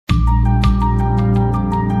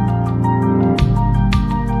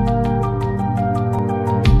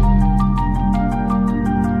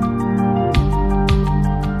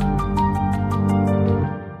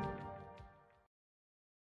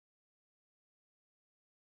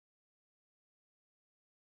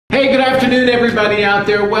Hey, good afternoon, everybody out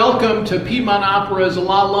there. Welcome to Piedmont Opera's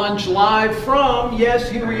La Lunch live from, yes,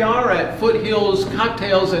 here we are at Foothills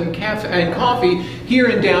Cocktails and Coffee here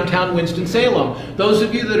in downtown Winston-Salem. Those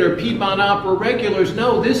of you that are Piedmont Opera regulars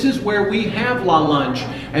know this is where we have La Lunch,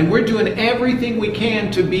 and we're doing everything we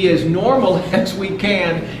can to be as normal as we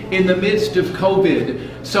can in the midst of COVID.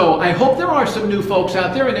 So I hope there are some new folks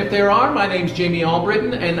out there, and if there are, my name's Jamie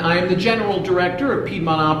Allbritten, and I am the General Director of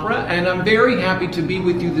Piedmont Opera, and I'm very happy to be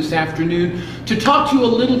with you this afternoon to talk to you a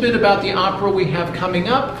little bit about the opera we have coming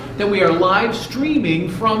up that we are live streaming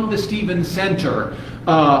from the Stevens Center.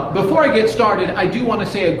 Before I get started, I do want to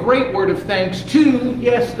say a great word of thanks to,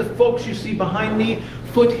 yes, the folks you see behind me,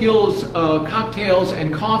 Foothills Cocktails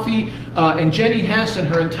and Coffee, and Jenny Hess and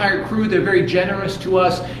her entire crew. They're very generous to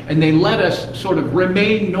us, and they let us sort of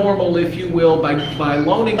remain normal, if you will, by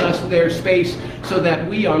loaning us their space so that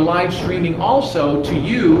we are live streaming also to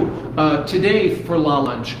you today for La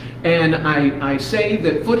Lunch. And I say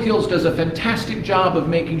that Foothills does a fantastic job of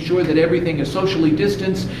making sure that everything is socially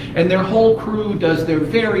distanced, and their whole crew does their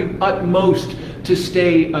very utmost to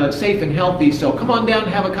stay safe and healthy. So come on down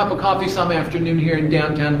and have a cup of coffee some afternoon here in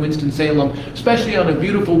downtown Winston-Salem, especially on a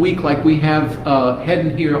beautiful week like we have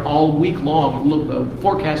heading here all week long. The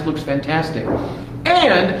forecast looks fantastic.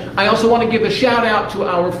 And I also want to give a shout out to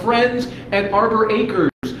our friends at Arbor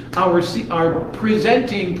Acres. Our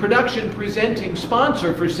production presenting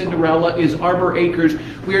sponsor for Cinderella is Arbor Acres.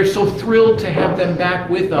 We are so thrilled to have them back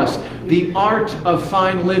with us. The art of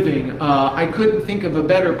fine living. I couldn't think of a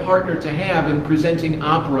better partner to have in presenting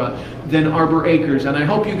opera than Arbor Acres. And I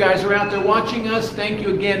hope you guys are out there watching us. Thank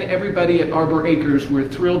you again, everybody at Arbor Acres. We're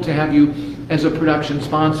thrilled to have you as a production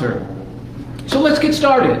sponsor. So let's get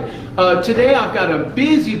started. Today I've got a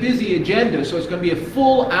busy agenda, so it's going to be a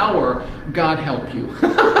full hour, God help you.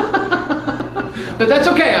 But that's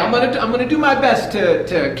okay. I'm going to do my best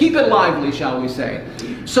to keep it lively, shall we say.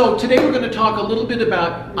 So today we're going to talk a little bit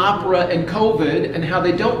about opera and COVID and how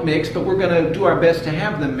they don't mix, but we're going to do our best to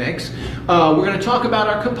have them mix. We're going to talk about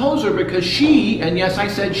our composer because she, and yes, I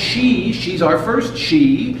said she's our first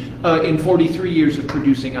she in 43 years of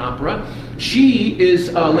producing opera. She is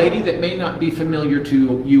a lady that may not be familiar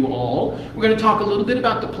to you all. We're going to talk a little bit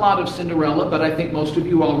about the plot of Cinderella, but I think most of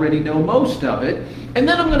you already know most of it. And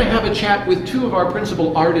then I'm going to have a chat with two of our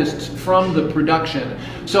principal artists from the production.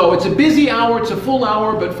 So it's a busy hour, it's a full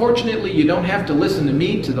hour, but fortunately you don't have to listen to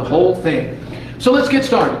me to the whole thing. So let's get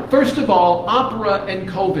started. First of all, opera and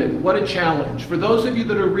COVID. What a challenge. For those of you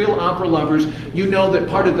that are real opera lovers, you know that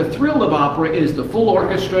part of the thrill of opera is the full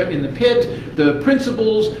orchestra in the pit, the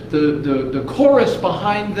principals, the chorus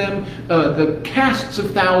behind them, the casts of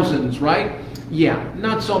thousands, right? Yeah,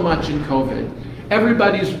 not so much in COVID.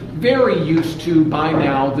 Everybody's very used to, by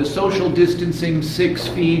now, the social distancing, 6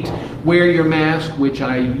 feet, wear your mask, which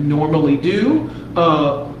I normally do.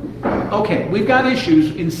 Okay, we've got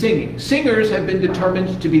issues in singing. Singers have been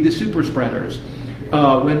determined to be the super spreaders.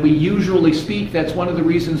 When we usually speak, that's one of the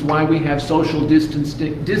reasons why we have social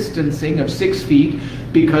distancing of 6 feet,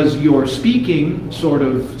 because your speaking sort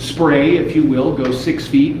of spray, if you will, goes 6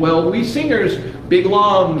 feet. Well, we singers, big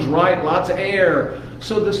lungs, right? Lots of air.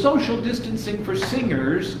 So the social distancing for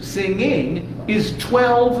singers, singing, is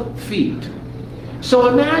 12 feet. So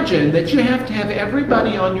imagine that you have to have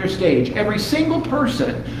everybody on your stage, every single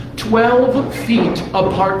person, 12 feet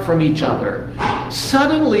apart from each other.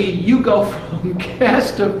 Suddenly you go from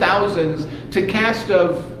cast of thousands to cast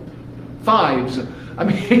of fives. I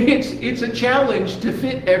mean, it's a challenge to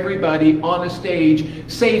fit everybody on a stage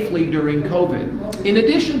safely during COVID. In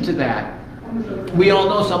addition to that, we all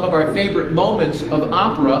know some of our favorite moments of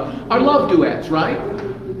opera are love duets, right?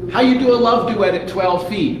 How you do a love duet at 12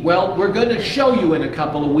 feet? Well, we're going to show you in a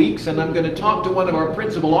couple of weeks, and I'm going to talk to one of our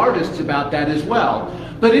principal artists about that as well.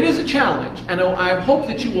 But it is a challenge, and I hope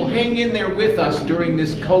that you will hang in there with us during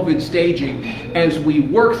this COVID staging as we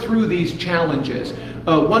work through these challenges.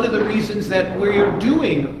 One of the reasons that we're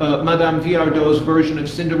doing Madame Viardot's version of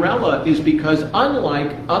Cinderella is because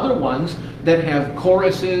unlike other ones that have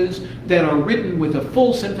choruses that are written with a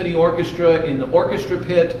full symphony orchestra in the orchestra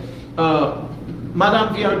pit,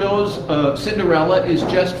 Madame Viardot's Cinderella is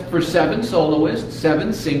just for 7 soloists,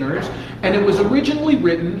 7 singers, and it was originally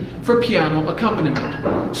written for piano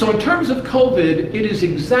accompaniment. So in terms of COVID, it is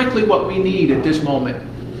exactly what we need at this moment.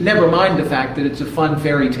 Never mind the fact that it's a fun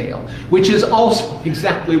fairy tale, which is also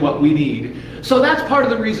exactly what we need. So that's part of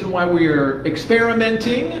the reason why we are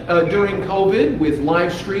experimenting during COVID with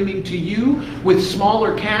live streaming to you, with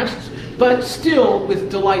smaller casts, but still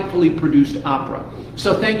with delightfully produced opera.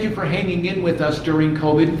 So thank you for hanging in with us during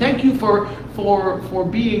COVID. Thank you for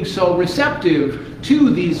being so receptive to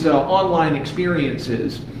these online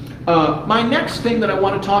experiences. My next thing that I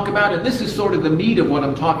want to talk about, and this is sort of the meat of what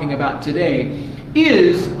I'm talking about today,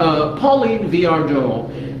 is Pauline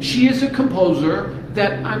Viardot. She is a composer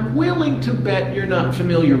that I'm willing to bet you're not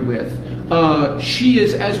familiar with. She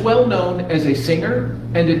is as well known as a singer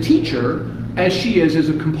and a teacher as she is as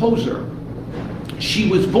a composer. She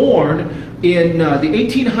was born in the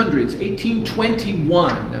 1800s,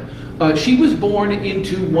 1821. She was born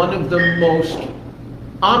into one of the most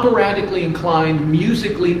operatically inclined,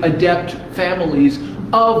 musically adept families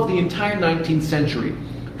of the entire 19th century.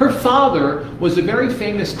 Her father was a very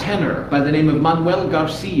famous tenor by the name of Manuel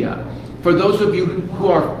Garcia. For those of you who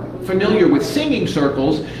are familiar with singing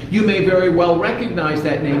circles, you may very well recognize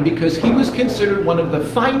that name because he was considered one of the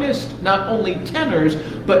finest, not only tenors,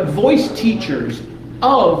 but voice teachers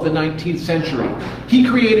of the 19th century. He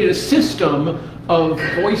created a system of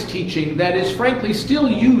voice teaching that is frankly still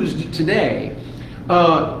used today.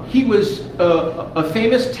 He was a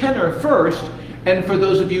famous tenor first, and for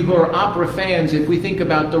those of you who are opera fans, if we think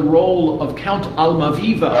about the role of Count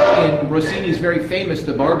Almaviva in Rossini's very famous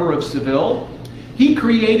The Barber of Seville, he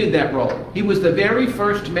created that role. He was the very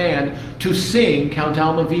first man to sing Count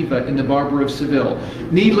Almaviva in The Barber of Seville.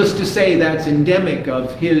 Needless to say, that's endemic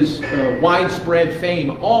of his widespread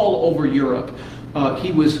fame all over Europe.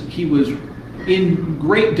 He was in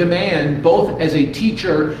great demand both as a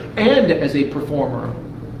teacher and as a performer.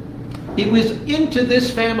 It was into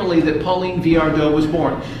this family that Pauline Viardot was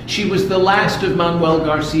born. She was the last of Manuel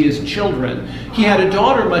Garcia's children. He had a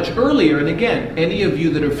daughter much earlier, and again, any of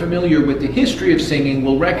you that are familiar with the history of singing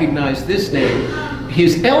will recognize this name.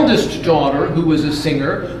 His eldest daughter, who was a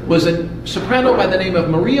singer, was a soprano by the name of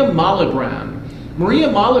Maria Malibran. Maria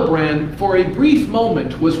Malibran, for a brief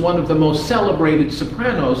moment, was one of the most celebrated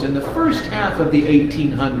sopranos in the first half of the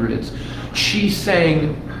 1800s. She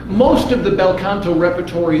sang most of the bel canto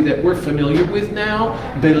repertory that we're familiar with now,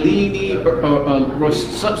 Bellini,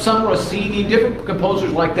 some Rossini, different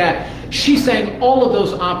composers like that. She sang all of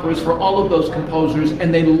those operas for all of those composers,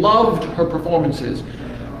 and they loved her performances.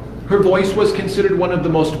 Her voice was considered one of the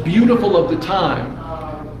most beautiful of the time.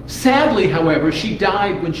 Sadly, however, she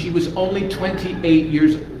died when she was only 28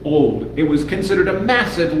 years old. It was considered a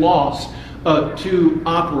massive loss to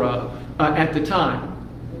opera at the time.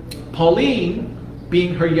 Pauline,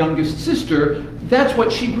 being her youngest sister, that's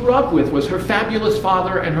what she grew up with, was her fabulous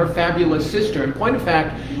father and her fabulous sister. In point of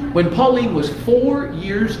fact, when Pauline was 4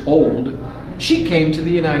 years old, she came to the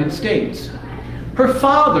United States. Her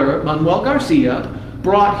father, Manuel Garcia,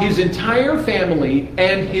 brought his entire family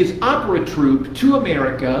and his opera troupe to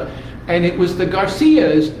America, and it was the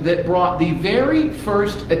Garcias that brought the very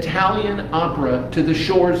first Italian opera to the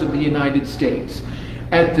shores of the United States.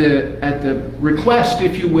 At the request,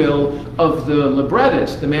 if you will, of the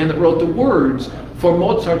librettist, the man that wrote the words for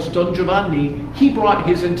Mozart's Don Giovanni, he brought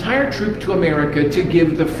his entire troupe to America to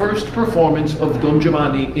give the first performance of Don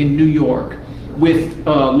Giovanni in New York, with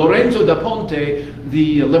Lorenzo da Ponte,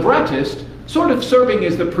 the librettist, sort of serving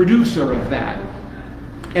as the producer of that.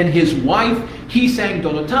 And his wife, he sang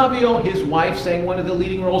Don Ottavio, his wife sang one of the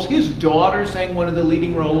leading roles, his daughter sang one of the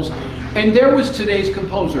leading roles, and there was today's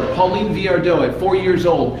composer, Pauline Viardot, at 4 years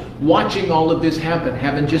old, watching all of this happen,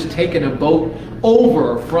 having just taken a boat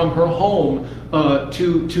over from her home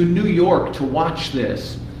to New York to watch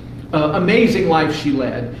this. Amazing life she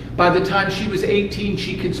led. By the time she was 18,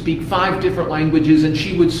 she could speak 5 different languages, and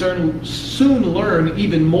she would soon learn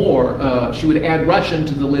even more. She would add Russian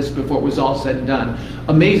to the list before it was all said and done.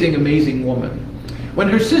 Amazing, amazing woman. When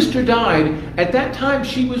her sister died, at that time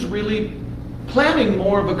she was really planning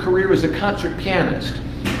more of a career as a concert pianist.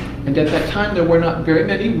 And at that time there were not very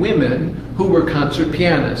many women who were concert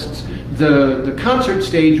pianists. The concert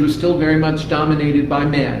stage was still very much dominated by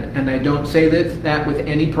men, and I don't say that with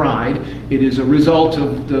any pride. It is a result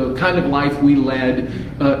of the kind of life we led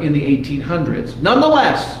in the 1800s.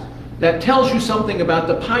 Nonetheless, that tells you something about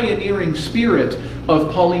the pioneering spirit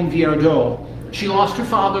of Pauline Viardot. She lost her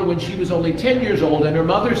father when she was only 10 years old, and her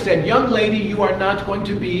mother said, "Young lady, you are not going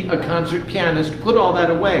to be a concert pianist. Put all that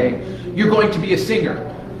away. You're going to be a singer."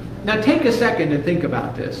 Now take a second and think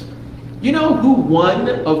about this. You know who one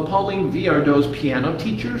of Pauline Viardot's piano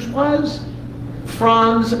teachers was?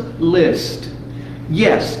 Franz Liszt.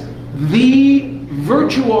 Yes, the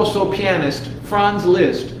virtuoso pianist, Franz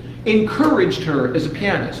Liszt, encouraged her as a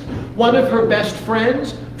pianist. One of her best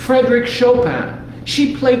friends, Frédéric Chopin.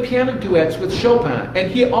 She played piano duets with Chopin,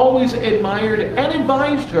 and he always admired and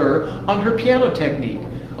advised her on her piano technique.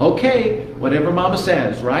 Okay, whatever mama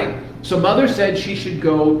says, right? So mother said she should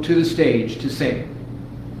go to the stage to sing.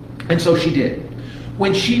 And so she did.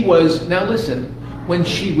 When she was, now listen, when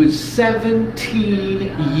she was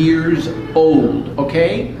 17 years old,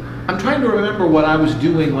 okay? I'm trying to remember what I was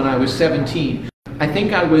doing when I was 17. I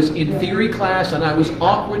think I was in theory class and I was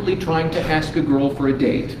awkwardly trying to ask a girl for a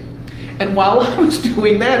date. And while I was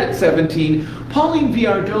doing that at 17, Pauline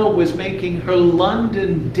Viardot was making her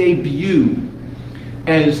London debut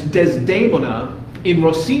as Desdemona in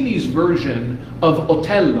Rossini's version of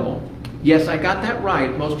Otello. Yes, I got that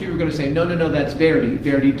right. Most of you are going to say, no, no, no, that's Verdi.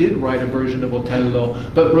 Verdi did write a version of Otello,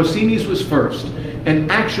 but Rossini's was first.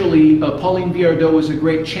 And actually, Pauline Viardot was a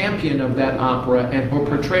great champion of that opera, and her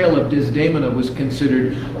portrayal of Desdemona was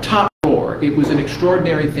considered top drawer. It was an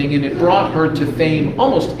extraordinary thing, and it brought her to fame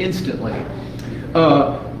almost instantly.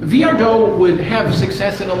 Viardot would have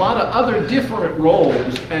success in a lot of other different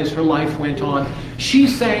roles as her life went on. She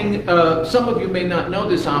sang, some of you may not know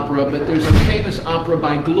this opera, but there's a famous opera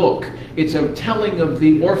by Gluck. It's a telling of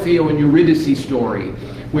the Orfeo and Eurydice story,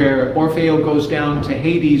 where Orfeo goes down to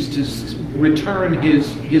Hades to return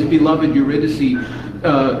his beloved Eurydice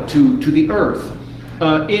to the earth.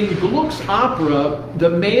 In Gluck's opera, the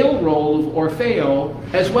male role of Orfeo,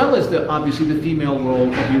 as well as obviously the female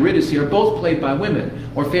role of Eurydice, are both played by women.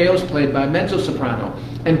 Orfeo's played by a mezzo-soprano,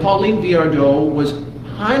 and Pauline Viardot was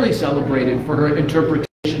highly celebrated for her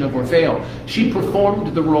interpretation of Orfeo. She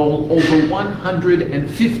performed the role over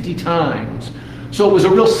 150 times, so it was a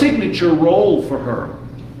real signature role for her.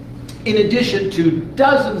 In addition to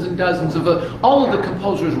dozens and dozens of all of the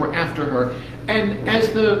composers were after her. And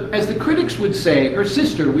as the critics would say, her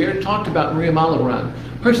sister, we already talked about Maria Malibran,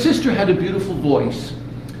 her sister had a beautiful voice.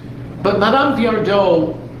 But Madame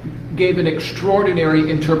Viardot gave an extraordinary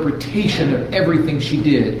interpretation of everything she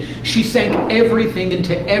did. She sank everything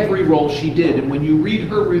into every role she did. And when you read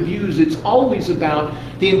her reviews, it's always about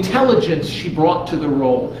the intelligence she brought to the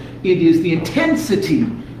role. It is the intensity,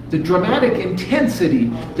 the dramatic intensity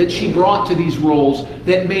that she brought to these roles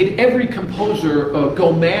that made every composer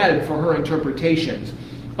go mad for her interpretations.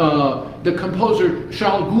 The composer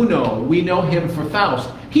Charles Gounod, we know him for Faust.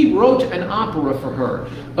 He wrote an opera for her.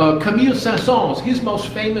 Camille Saint-Saëns, his most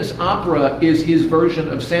famous opera is his version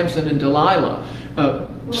of Samson and Delilah.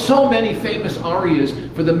 So many famous arias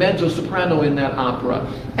for the mezzo-soprano in that opera.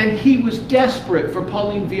 And he was desperate for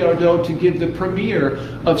Pauline Viardot to give the premiere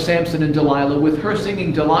of Samson and Delilah with her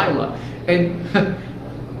singing Delilah. And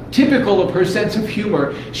typical of her sense of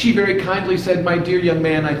humor, she very kindly said, "My dear young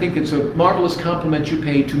man, I think it's a marvelous compliment you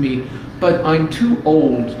paid to me, but I'm too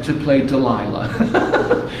old to play Delilah."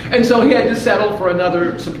 And so he had to settle for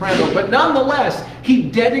another soprano. But nonetheless, he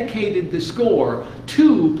dedicated the score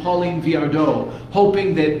to Pauline Viardot,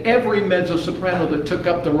 hoping that every mezzo-soprano that took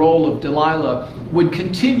up the role of Delilah would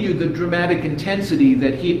continue the dramatic intensity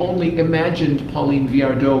that he only imagined Pauline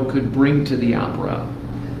Viardot could bring to the opera.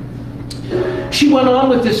 She went on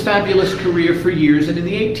with this fabulous career for years, and in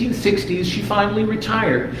the 1860s she finally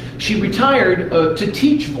retired. She retired to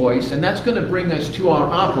teach voice, and that's going to bring us to our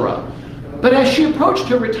opera. But as she approached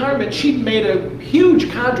her retirement, she'd made a huge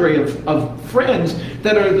cadre of friends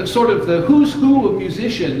that are the sort of the who's who of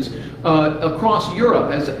musicians across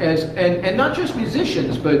Europe, and not just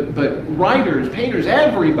musicians, but writers, painters,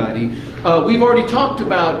 everybody. We've already talked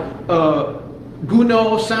about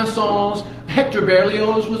Gounod, Saint-Saëns. Hector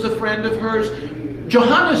Berlioz was a friend of hers.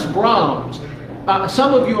 Johannes Brahms,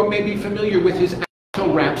 some of you are maybe familiar with his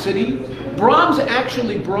Alto Rhapsody. Brahms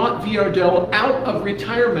actually brought Viardot out of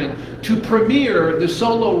retirement to premiere the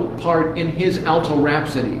solo part in his Alto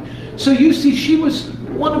Rhapsody. So you see, she was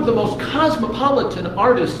one of the most cosmopolitan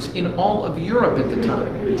artists in all of Europe at the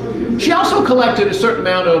time. She also collected a certain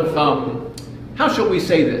amount of, how shall we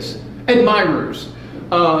say this, admirers.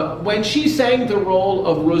 When she sang the role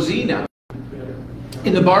of Rosina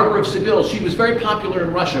in The Barber of Seville, she was very popular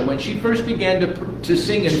in Russia. When she first began to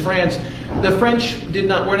sing in France, the French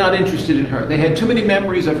were not interested in her. They had too many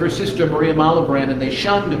memories of her sister Maria Malibran, and they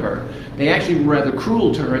shunned her. They actually were rather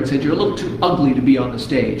cruel to her and said, "You're a little too ugly to be on the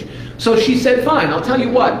stage." So she said, "Fine, I'll tell you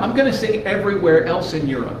what, I'm going to sing everywhere else in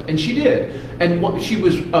Europe." And she did. And she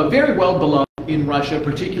was very well beloved in Russia,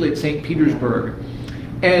 particularly at St. Petersburg.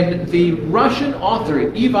 And the Russian author,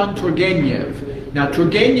 Ivan Turgenev, now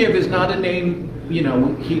Turgenev is not a name, you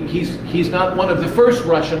know, he's not one of the first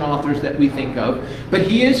Russian authors that we think of, but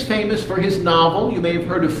he is famous for his novel. You may have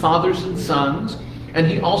heard of Fathers and Sons, and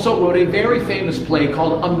he also wrote a very famous play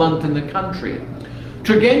called A Month in the Country.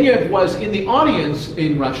 Turgenev was in the audience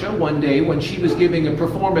in Russia one day when she was giving a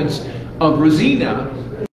performance of Rosina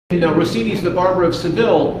in Rossini's The Barber of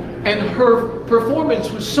Seville, and her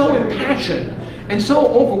performance was so impassioned and so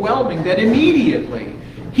overwhelming that immediately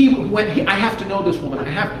I have to know this woman,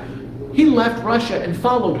 he left Russia and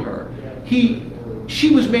followed her. She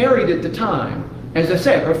was married at the time As I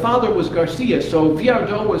said, her father was Garcia, so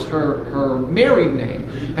Viardot was her married name.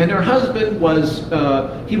 And her husband was,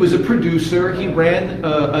 he was a producer. He ran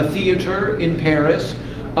a theater in Paris.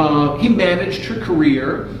 He managed her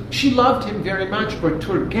career. She loved him very much, but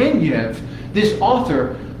Turgenev, this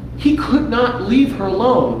author, he could not leave her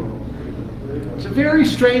alone. It's a very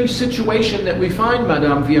strange situation that we find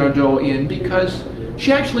Madame Viardot in, because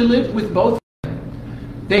she actually lived with both.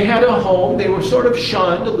 They had a home. They were sort of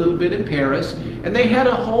shunned a little bit in Paris, and they had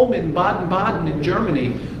a home in Baden-Baden in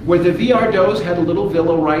Germany, where the Viardots had a little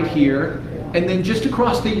villa right here, and then just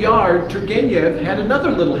across the yard, Turgenev had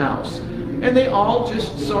another little house, and they all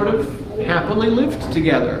just sort of happily lived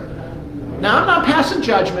together. Now, I'm not passing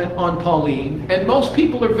judgment on Pauline, and most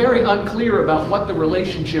people are very unclear about what the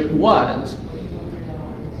relationship was.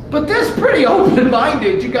 But that's pretty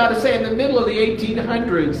open-minded, you got to say, in the middle of the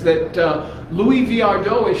 1800s, that Louis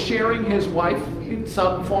Viardot is sharing his wife in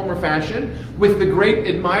some form or fashion with the great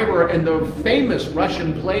admirer and the famous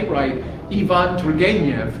Russian playwright Ivan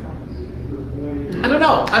Turgenev. I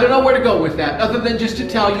don't know where to go with that, other than just to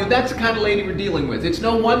tell you that's the kind of lady we're dealing with. It's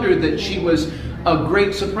no wonder that she was a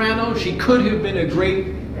great soprano. She could have been a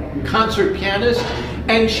great concert pianist,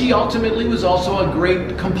 and she ultimately was also a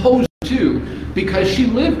great composer too, because she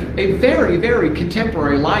lived a very, very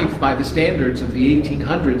contemporary life by the standards of the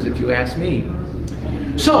 1800s, if you ask me.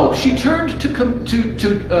 So she turned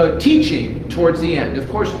to teaching towards the end. Of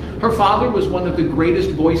course, her father was one of the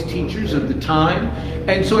greatest voice teachers of the time,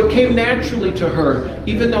 and so it came naturally to her.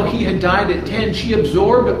 Even though he had died at 10, she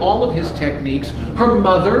absorbed all of his techniques. Her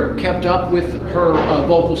mother kept up with her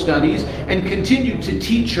vocal studies and continued to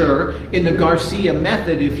teach her in the Garcia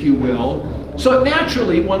method, if you will. So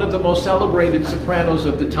naturally, one of the most celebrated sopranos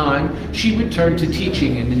of the time, she would turn to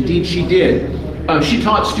teaching, and indeed she did. She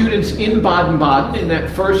taught students in Baden-Baden in that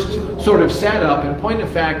first sort of setup. In point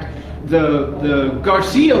of fact, the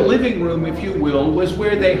Garcia living room, if you will, was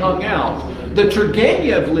where they hung out. The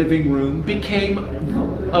Turgenev living room became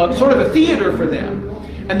sort of a theater for them.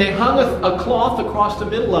 And they hung a cloth across the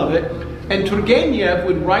middle of it, and Turgenev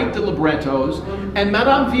would write the librettos, and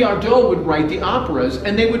Madame Viardot would write the operas,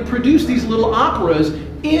 and they would produce these little operas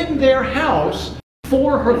in their house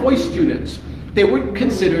for her voice students. They were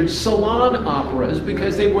considered salon operas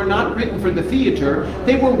because they were not written for the theater.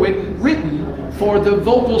 They were written for the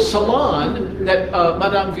vocal salon that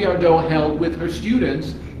Madame Viardot held with her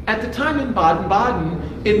students, at the time in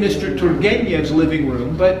Baden-Baden, in Mr. Turgenev's living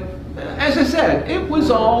room. But as I said, it was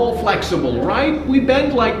all flexible, right? We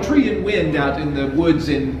bend like tree and wind out in the woods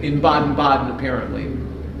in Baden-Baden, apparently.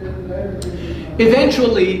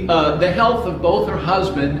 Eventually, the health of both her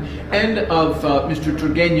husband and of Mr.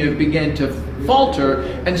 Turgenev began to falter,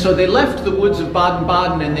 and so they left the woods of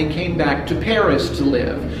Baden-Baden and they came back to Paris to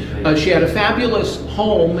live. She had a fabulous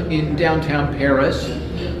home in downtown Paris.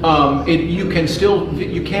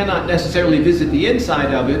 You cannot necessarily visit the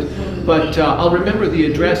inside of it, but I'll remember the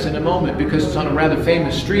address in a moment because it's on a rather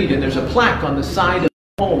famous street, and there's a plaque on the side of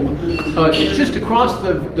the home. It's just across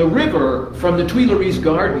the river from the Tuileries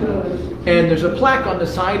Garden, and there's a plaque on the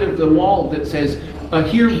side of the wall that says,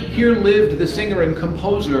 here lived the singer and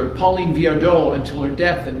composer Pauline Viardot until her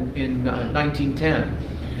death in 1910.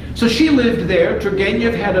 So she lived there.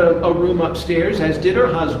 Turgenev had a room upstairs, as did her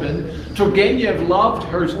husband. Turgenev loved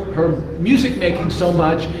her music making so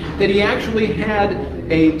much that he actually had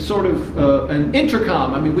a sort of an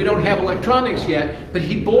intercom. I mean, we don't have electronics yet, but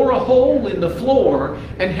he bored a hole in the floor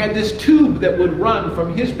and had this tube that would run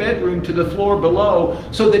from his bedroom to the floor below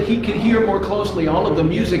so that he could hear more closely all of the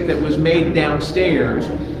music that was made downstairs.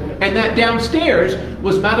 And that downstairs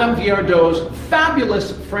was Madame Viardot's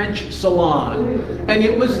fabulous French salon. And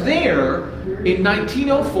it was there in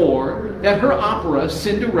 1904 that her opera,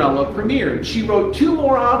 Cinderella, premiered. She wrote 2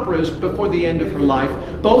 more operas before the end of her life,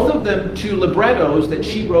 both of them to librettos that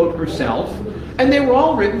she wrote herself, and they were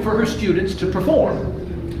all written for her students to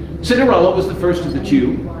perform. Cinderella was the first of the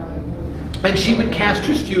 2. And she would cast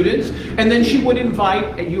her students, and then she would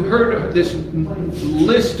invite, and you heard this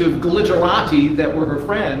list of glitterati that were her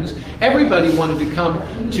friends. Everybody wanted to come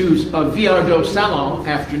to a Viardot salon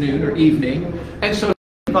afternoon or evening, and so she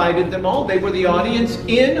invited them all. They were the audience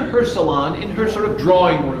in her salon, in her sort of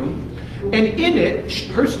drawing room, and in it,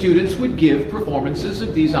 her students would give performances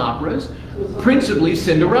of these operas, principally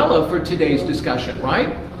Cinderella for today's discussion,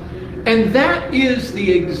 right? And that is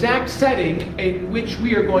the exact setting in which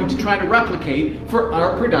we are going to try to replicate for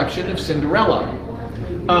our production of Cinderella.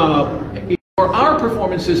 For our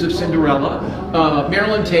performances of Cinderella,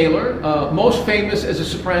 Marilyn Taylor, most famous as a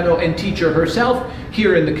soprano and teacher herself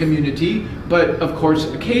here in the community, but of course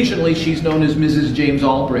occasionally she's known as Mrs. James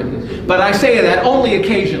Allbritten. But I say that only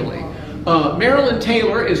occasionally. Marilyn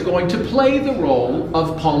Taylor is going to play the role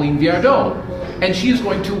of Pauline Viardot, and she is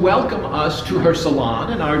going to welcome us to her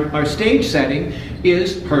salon, and our stage setting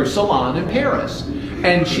is her salon in Paris.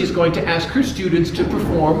 And she's going to ask her students to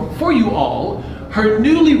perform for you all her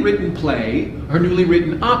newly written play, her newly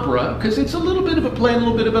written opera, because it's a little bit of a play, a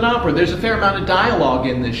little bit of an opera. There's a fair amount of dialogue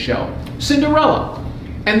in this show. Cinderella.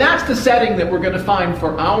 And that's the setting that we're going to find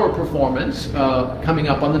for our performance coming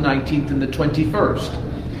up on the 19th and the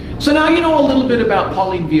 21st. So now you know a little bit about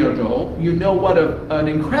Pauline Viardot. You know what an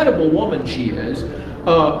incredible woman she is.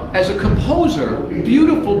 As a composer,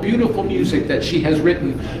 beautiful, beautiful music that she has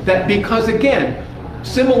written, that because, again,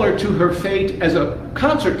 similar to her fate as a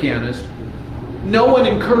concert pianist, no one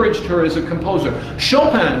encouraged her as a composer.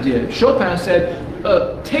 Chopin did. Chopin said,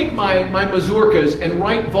 take my mazurkas and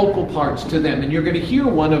write vocal parts to them, and you're going to hear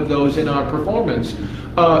one of those in our performance.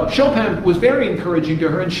 Chopin was very encouraging to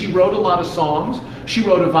her, and she wrote a lot of songs. She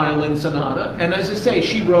wrote a violin sonata, and as I say,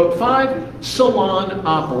 she wrote 5 salon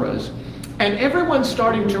operas. And everyone's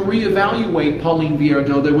starting to reevaluate Pauline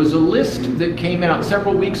Viardot. There was a list that came out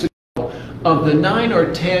several weeks ago of the 9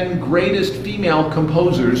 or 10 greatest female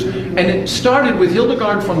composers, and it started with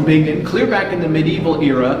Hildegard von Bingen, clear back in the medieval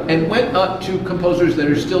era, and went up to composers that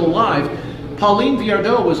are still alive. Pauline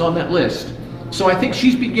Viardot was on that list. So I think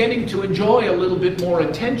she's beginning to enjoy a little bit more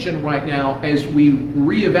attention right now as we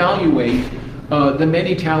reevaluate the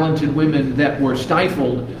many talented women that were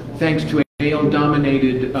stifled thanks to a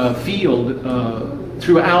male-dominated field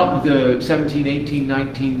throughout the 17, 18,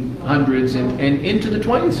 1900s and into the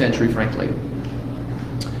 20th century, frankly.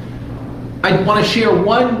 I want to share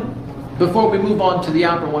one, before we move on to the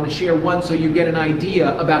opera, I want to share one so you get an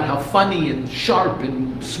idea about how funny and sharp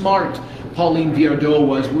and smart Pauline Viardot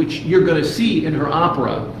was, which you're going to see in her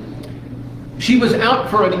opera. She was out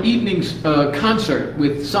for an evening's concert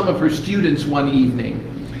with some of her students one evening.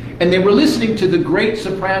 And they were listening to the great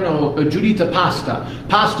soprano Giuditta Pasta.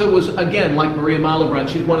 Pasta was, again, like Maria Malibran,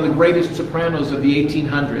 she's one of the greatest sopranos of the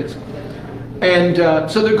 1800s. And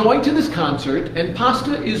so they're going to this concert, and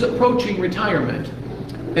Pasta is approaching retirement.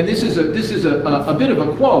 And this is a bit of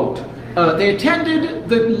a quote. They attended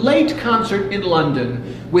the late concert in London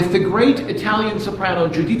with the great Italian soprano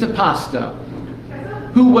Giuditta Pasta,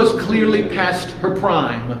 who was clearly past her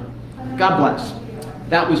prime. God bless.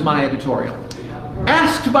 That was my editorial.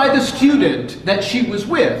 Asked by the student that she was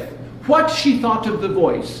with what she thought of the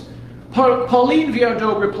voice, Pauline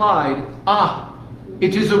Viardot replied, "Ah,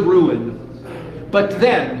 it is a ruin. But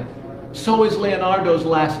then, so is Leonardo's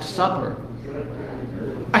Last Supper."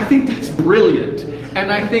 I think that's brilliant.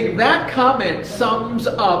 And I think that comment sums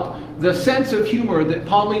up the sense of humor that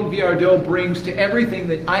Pauline Viardot brings to everything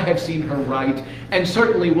that I have seen her write, and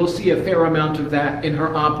certainly we'll see a fair amount of that in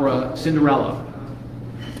her opera, Cinderella.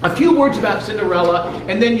 A few words about Cinderella,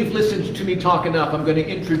 and then you've listened to me talk enough. I'm going to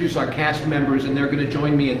introduce our cast members, and they're going to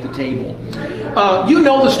join me at the table. You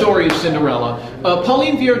know the story of Cinderella.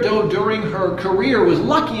 Pauline Viardot, during her career, was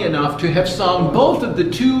lucky enough to have sung both of the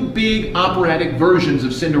 2 big operatic versions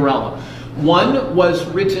of Cinderella. One was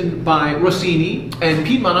written by Rossini, and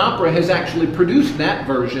Piedmont Opera has actually produced that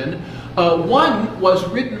version. One was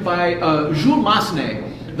written by Jules Massenet.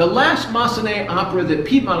 The last Massenet opera that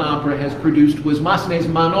Piedmont Opera has produced was Massenet's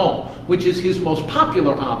Manon, which is his most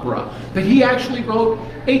popular opera. But he actually wrote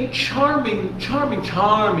a charming, charming,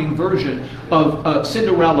 charming version of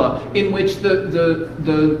Cinderella, in which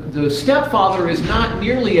the stepfather is not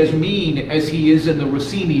nearly as mean as he is in the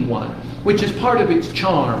Rossini one, which is part of its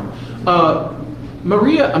charm.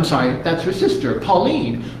 That's her sister,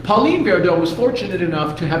 Pauline. Pauline Viardot was fortunate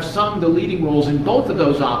enough to have sung the leading roles in both of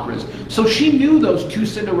those operas. So she knew those 2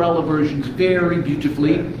 Cinderella versions very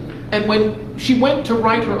beautifully. And when she went to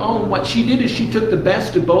write her own, what she did is she took the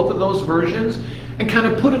best of both of those versions and kind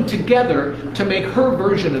of put them together to make her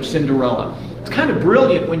version of Cinderella. It's kind of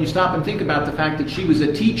brilliant when you stop and think about the fact that she was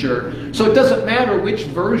a teacher, so it doesn't matter which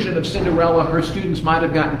version of Cinderella her students might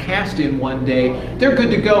have gotten cast in one day. They're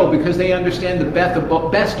good to go because they understand the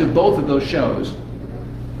best of both of those shows.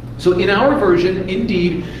 So in our version,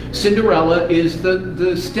 indeed, Cinderella is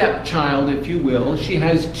the stepchild, if you will. She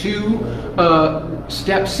has 2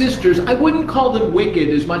 stepsisters. I wouldn't call them wicked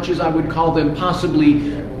as much as I would call them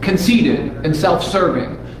possibly conceited and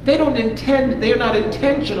self-serving. They are not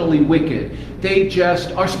intentionally wicked. They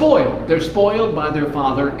just are spoiled. They're spoiled by their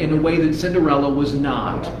father in a way that Cinderella was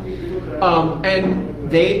not.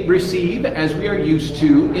 And they receive, as we are used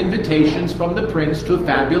to, invitations from the prince to a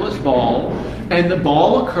fabulous ball. And the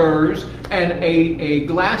ball occurs, and a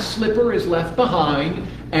glass slipper is left behind,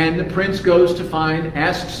 and the prince goes to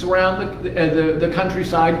asks around the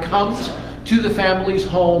countryside, comes to the family's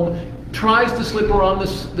home, tries to slip her on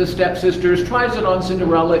the stepsisters, tries it on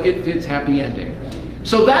Cinderella, it fits, happy ending.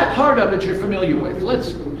 So that part of it you're familiar with.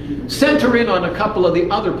 Let's center in on a couple of the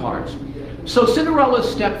other parts. So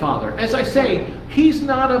Cinderella's stepfather, as I say, he's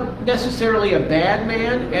not necessarily a bad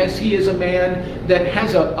man, as he is a man that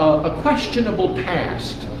has a questionable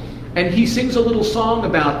past. And he sings a little song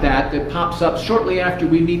about that pops up shortly after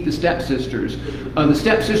we meet the stepsisters. The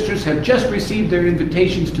stepsisters have just received their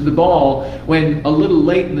invitations to the ball when, a little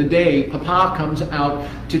late in the day, Papa comes out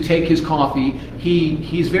to take his coffee.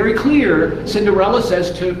 He's very clear. Cinderella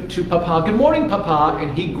says to Papa, "Good morning, Papa,"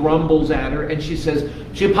 and he grumbles at her, and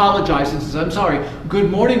she apologizes and says, "I'm sorry, good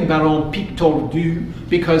morning, Baron Pictordu,"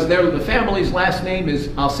 because the family's last name is,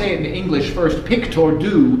 I'll say it in English first,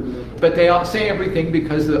 Pictordu. But they all say everything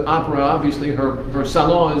because the opera, obviously her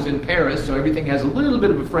salon is in Paris, so everything has a little bit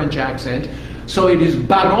of a French accent. So it is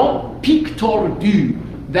Baron Pictordu.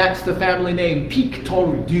 That's the family name,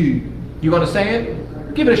 Pictordu. You want to say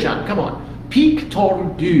it? Give it a shot, come on.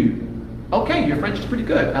 Pictordu. Okay, your French is pretty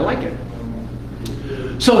good, I like it.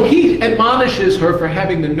 So he admonishes her for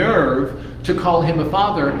having the nerve to call him a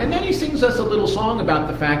father, and then he sings us a little song about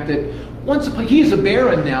the fact that he is a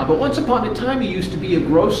baron now, but once upon a time he used to be a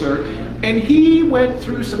grocer, and he went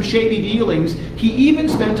through some shady dealings. He even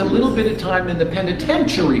spent a little bit of time in the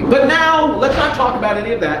penitentiary. But now, let's not talk about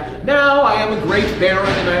any of that. Now I am a great baron,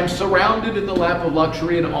 and I am surrounded in the lap of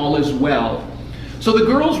luxury, and all is well. So the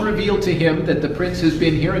girls reveal to him that the prince has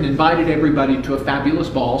been here and invited everybody to a fabulous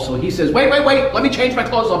ball. So he says, wait, let me change my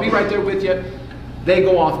clothes, I'll be right there with you. They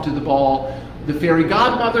go off to the ball. The fairy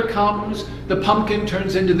godmother comes, the pumpkin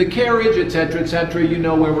turns into the carriage, etc., etc. You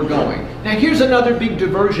know where we're going. Now here's another big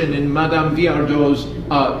diversion in Madame Viardot's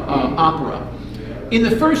opera. In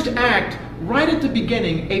the first act, right at the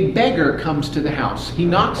beginning, a beggar comes to the house. He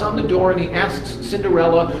knocks on the door and he asks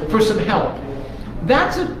Cinderella for some help.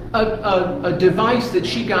 That's a device that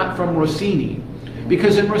she got from Rossini.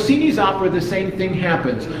 Because in Rossini's opera, the same thing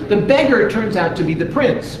happens. The beggar turns out to be the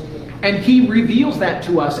prince. And he reveals that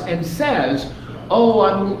to us and says, "Oh,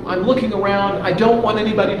 I'm looking around. I don't want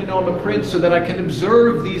anybody to know I'm a prince so that I can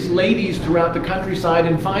observe these ladies throughout the countryside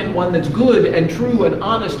and find one that's good and true and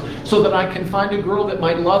honest so that I can find a girl that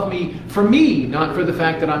might love me for me, not for the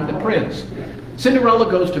fact that I'm the prince." Cinderella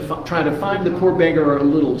goes to try to find the poor beggar a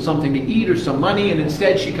little something to eat or some money, and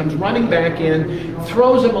instead she comes running back in,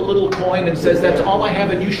 throws him a little coin and says, "That's all I have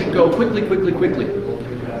and you should go quickly, quickly, quickly."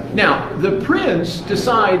 Now, the prince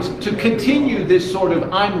decides to continue this sort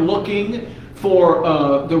of, I'm looking for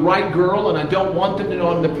the right girl and I don't want them to know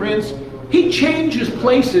I'm the prince. He changes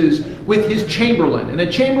places with his chamberlain. And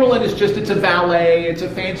a chamberlain is just, it's a valet, it's a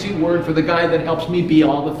fancy word for the guy that helps me be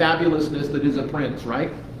all the fabulousness that is a prince,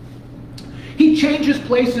 right? He changes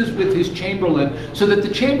places with his chamberlain so that the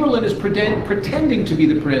chamberlain is pretending to be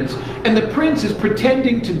the prince, and the prince is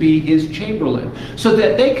pretending to be his chamberlain, so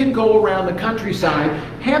that they can go around the countryside,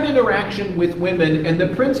 have interaction with women, and the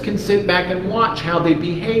prince can sit back and watch how they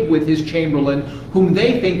behave with his chamberlain, whom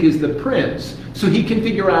they think is the prince, so he can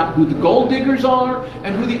figure out who the gold diggers are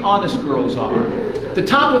and who the honest girls are. The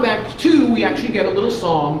top of Act 2, we actually get a little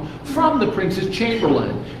song from the prince's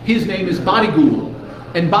chamberlain. His name is Badigoul.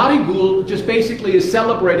 And Badigoul just basically is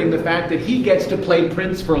celebrating the fact that he gets to play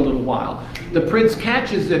prince for a little while. The prince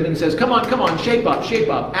catches him and says, come on, shape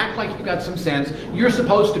up, act like you got some sense. You're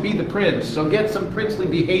supposed to be the prince, so get some princely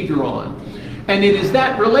behavior on. And it is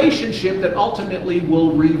that relationship that ultimately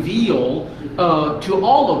will reveal to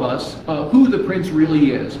all of us who the prince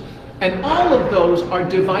really is. And all of those are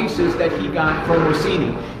devices that he got from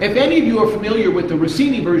Rossini. If any of you are familiar with the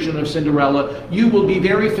Rossini version of Cinderella, you will be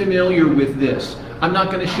very familiar with this. I'm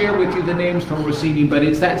not going to share with you the names from Rossini, but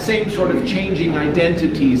it's that same sort of changing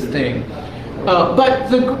identities thing. But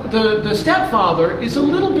the stepfather is a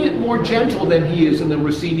little bit more gentle than he is in the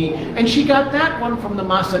Rossini, and she got that one from the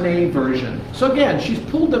Massenet version. So again, she's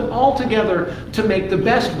pulled them all together to make the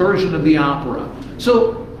best version of the opera.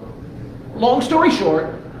 So, long story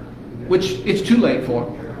short, which it's too late for,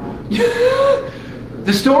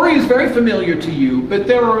 the story is very familiar to you, but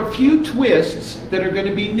there are a few twists that are going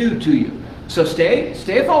to be new to you. So stay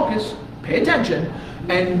focused, pay attention,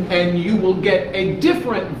 and you will get a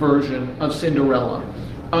different version of Cinderella.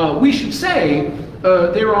 We should say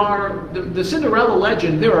there are the Cinderella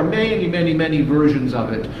legend. There are many versions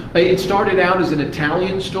of it. It started out as an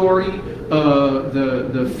Italian story.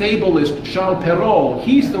 the fabulist Charles Perrault.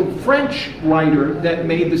 He's the French writer that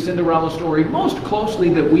made the Cinderella story most closely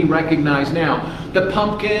that we recognize now. The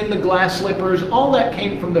pumpkin, the glass slippers, all that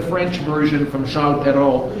came from the French version from Charles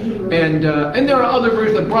Perrault. And there are other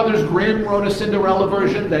versions. The Brothers Grimm wrote a Cinderella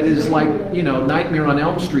version that is like, you know, Nightmare on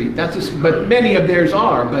Elm Street. But many of theirs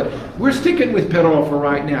are. But we're sticking with Perrault for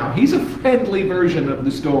right now. He's a friendly version of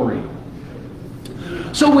the story.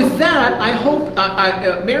 So with that, I hope,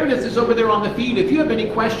 Meredith is over there on the feed. If you have any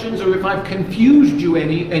questions or if I've confused you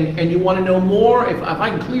any and you want to know more, if I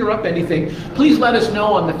can clear up anything, please let us know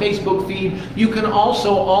on the Facebook feed. You can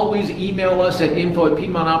also always email us at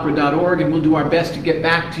info@piedmontopera.org and we'll do our best to get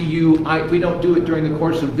back to you. If we don't do it during the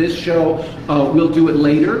course of this show, we'll do it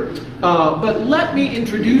later. But let me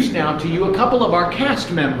introduce now to you a couple of our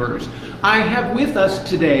cast members. I have with us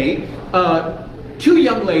today two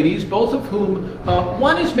young ladies, both of whom,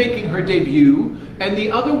 one is making her debut, and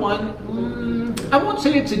the other one, I won't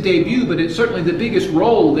say it's a debut, but it's certainly the biggest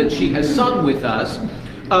role that she has sung with us.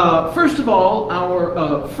 First of all,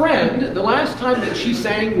 our friend, the last time that she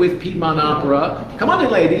sang with Piedmont Opera, come on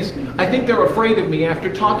in ladies, I think they're afraid of me.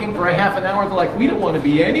 After talking for a half an hour, they're like, we don't want to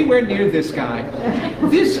be anywhere near this guy.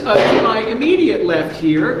 This, to my immediate left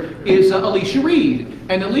here, is Alicia Reed.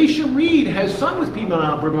 And Alicia Reed has sung with Piedmont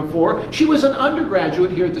Opera before. She was an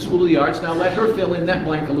undergraduate here at the School of the Arts. Now let her fill in that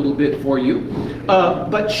blank a little bit for you.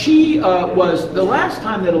 But she was, the last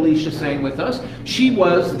time that Alicia sang with us, she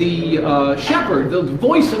was the shepherd, the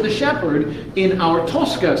voice of the shepherd in our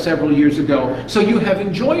Tosca several years ago. So you have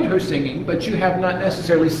enjoyed her singing, but you have not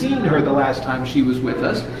necessarily seen her the last time she was with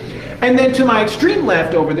us. And then to my extreme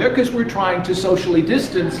left over there, because we're trying to socially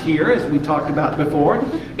distance here, as we talked about before,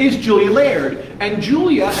 is Julia Laird. And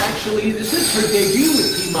Julia, actually, this is her debut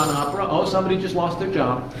with Piedmont Opera. Oh, somebody just lost their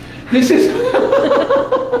job. This is,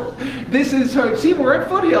 this is her, see, we're at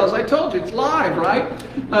Foothills, I told you, it's live, right?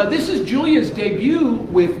 This is Julia's debut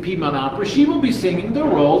with Piedmont Opera. She will be singing the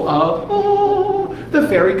role of, oh, the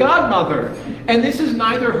fairy godmother. And this is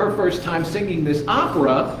neither her first time singing this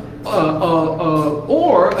opera,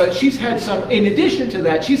 she's had some, in addition to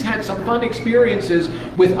that, she's had some fun experiences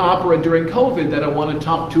with opera during COVID that I want to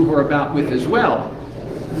talk to her about with as well.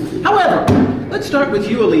 However, let's start with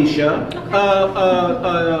you, Alicia.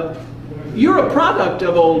 You're a product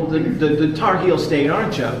of the Tar Heel State,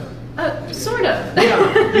 aren't you? Sort of.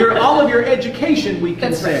 Yeah, all of your education, we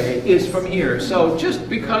can That's say, right. is from here. So just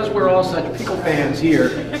because we're all such pickle fans here,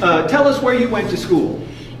 tell us where you went to school.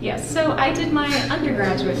 Yes, so I did my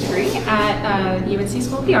undergraduate degree at UNC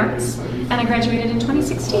School of the Arts, and I graduated in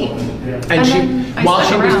 2016. And she, while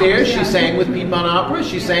she was there, yeah. she sang with Piedmont Opera.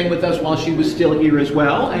 She sang with us while she was still here as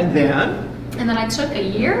well. And then? And then I took a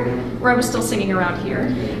year where I was still singing around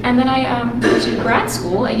here, and then I went to grad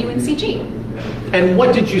school at UNCG. And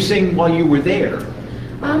what did you sing while you were there?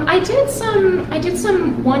 I did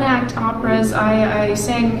some one-act operas. I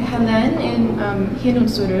sang Helen in Hinun.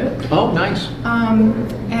 Oh, nice.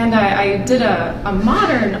 And I did a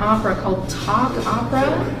modern opera called Talk Opera,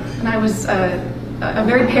 and I was a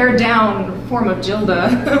very pared down form of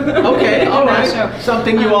Gilda. Okay, all right. Show.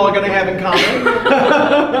 Something you all are going to have in common.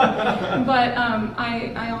 But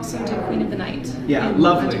I also did Queen of the Night. Yeah,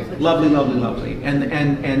 lovely, lovely, lovely, lovely.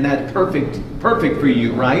 And that's perfect for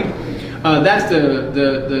you, right? That's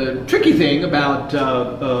the tricky thing about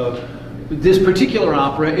this particular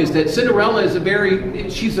opera is that Cinderella is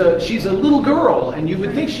she's a little girl, and you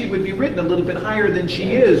would think she would be written a little bit higher than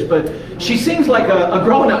she is, but she sings like a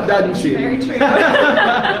grown-up, doesn't she? Very true.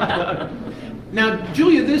 Now,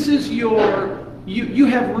 Julia, this is you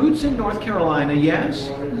have roots in North Carolina, yes?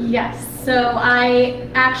 Yes. So I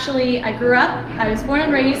was born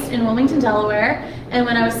and raised in Wilmington, Delaware, and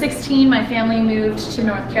when I was 16, my family moved to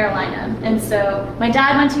North Carolina. And so my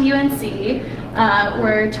dad went to UNC,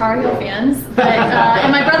 we're Tar Heel fans, but,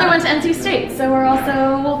 and my brother went to NC State, so we're also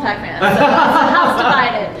Wolfpack fans. So house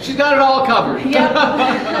divided. She's got it all covered. Yep.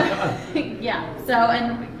 Yeah. So,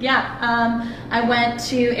 I went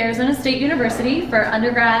to Arizona State University for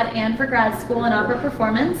undergrad and for grad school in opera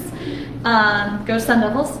performance. Go Sun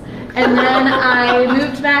Devils. And then I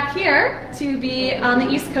moved back here to be on the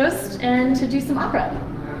East Coast and to do some opera.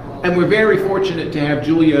 And we're very fortunate to have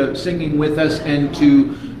Julia singing with us and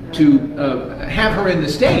to have her in the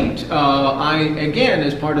state. Again,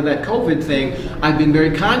 as part of that COVID thing, I've been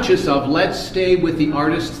very conscious of let's stay with the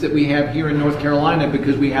artists that we have here in North Carolina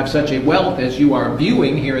because we have such a wealth, as you are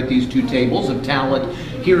viewing here at these two tables, of talent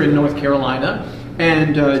here in North Carolina.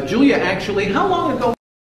 And Julia, actually, how long ago?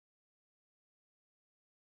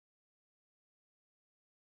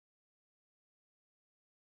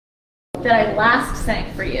 that I last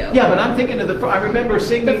sang for you. Yeah, but I'm thinking of I remember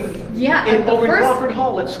singing over in Crawford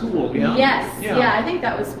Hall at school, yeah? Yes, yeah, I think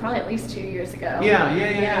that was probably at least 2 years ago. Yeah.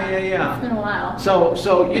 It's been a while.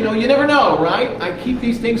 So you know, you never know, right? I keep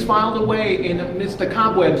these things filed away in amidst the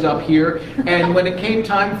cobwebs up here, and when it came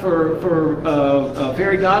time for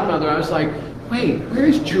Fairy Godmother, I was like, wait,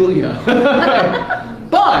 where's Julia?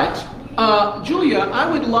 But Julia, I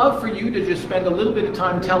would love for you to just spend a little bit of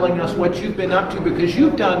time telling us what you've been up to, because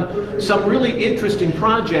you've done some really interesting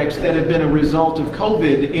projects that have been a result of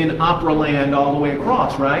COVID in opera land all the way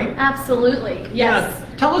across, right? Absolutely, yes. Yeah.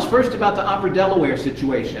 Tell us first about the Opera Delaware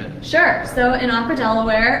situation. Sure. So in Opera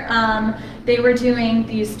Delaware, they were doing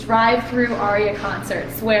these drive-through aria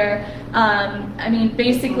concerts where, I mean,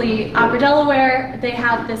 basically, Opera Delaware, they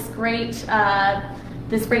have this great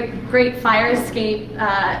fire escape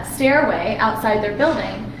stairway outside their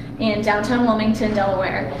building in downtown Wilmington,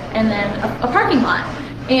 Delaware, and then a parking lot.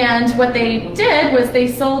 And what they did was they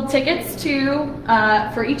sold tickets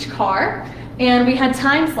for each car, and we had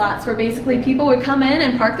time slots where basically people would come in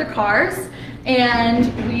and park their cars, and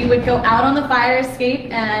we would go out on the fire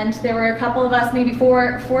escape, and there were a couple of us, maybe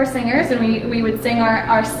four singers, and we would sing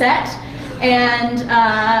our set. And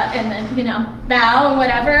then, you know, bow,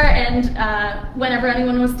 whatever, and whenever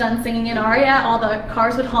anyone was done singing an aria, all the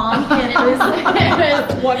cars would honk, and it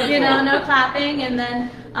was you know, no clapping, and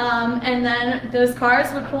then those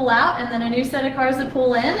cars would pull out, and then a new set of cars would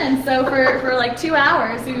pull in, and so for like 2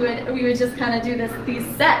 hours, we would just kind of do these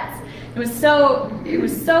sets. It was so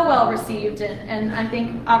well received, and I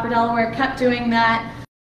think Opera Delaware kept doing that.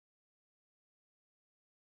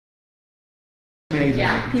 Amazing.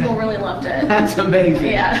 Yeah, people really loved it. That's amazing.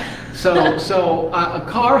 Yeah. So a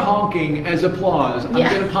car honking as applause. I'm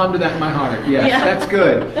going to ponder that in my heart. Yes, that's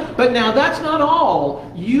good. But now that's not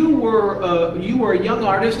all. You were a young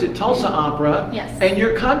artist at Tulsa Opera. Yes. And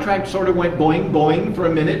your contract sort of went boing boing for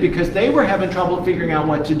a minute because they were having trouble figuring out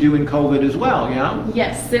what to do in COVID as well. Yeah.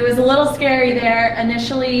 Yes, it was a little scary there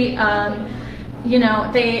initially. You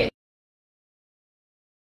know, they.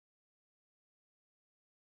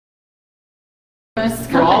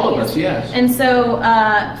 For all of us, yes. And so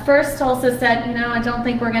first Tulsa said, you know, I don't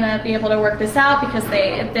think we're going to be able to work this out because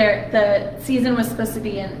the season was supposed to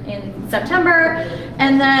be in September,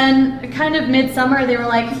 and then kind of midsummer they were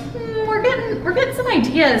like, we're getting some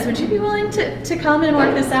ideas. Would you be willing to come and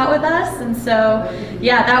work this out with us? And so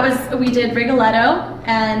yeah, we did Rigoletto,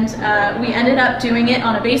 and we ended up doing it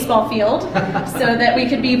on a baseball field so that we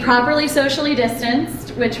could be properly socially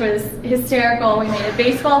distanced, which was hysterical. We made a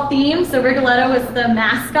baseball theme, so Rigoletto was the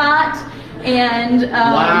mascot, and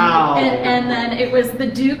wow. and then it was the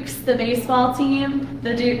Dukes, the baseball team,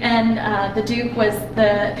 the Duke was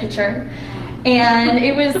the pitcher. And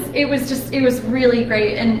it was really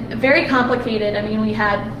great and very complicated. I mean, we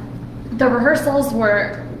had the rehearsals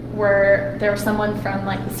were there was someone from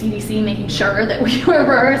like the CDC making sure that we were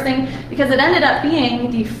rehearsing, because it ended up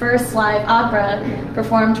being the first live opera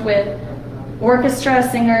performed with orchestra,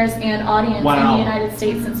 singers, and audience in the United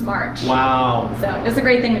States since March. Wow. So it was a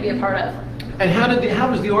great thing to be a part of. And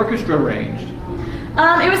how was the orchestra arranged?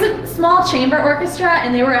 It was a small chamber orchestra,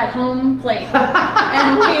 and they were at home plate,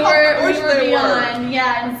 and we were beyond.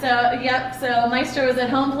 Yeah, and so Maestro was at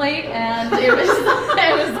home plate, and it was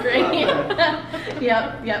great.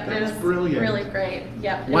 Yep, it was brilliant. Really great.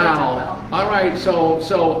 Yep. Wow. Well. All right, so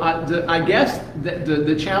I guess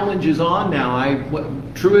the challenge is on now.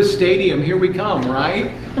 Truist Stadium, here we come,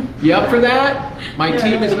 right? You up for that? My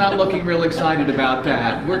team is not looking real excited about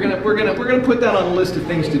that. We're gonna put that on a list of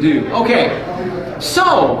things to do. Okay.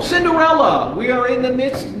 So, Cinderella, we are in the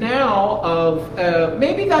midst now of,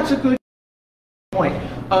 maybe that's a good point.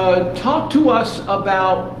 Talk to us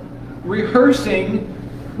about rehearsing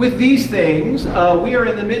with these things. We are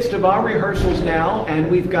in the midst of our rehearsals now,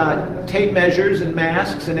 and we've got tape measures and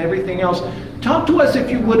masks and everything else. Talk to us,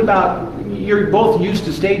 if you would, about, you're both used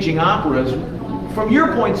to staging operas. From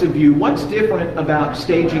your points of view, what's different about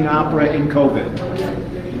staging opera in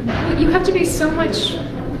COVID? You have to be so much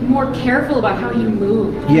more careful about how you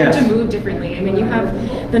move. You Yes. have to move differently. I mean, you have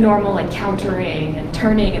the normal like countering and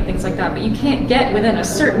turning and things like that, but you can't get within a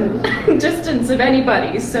certain distance of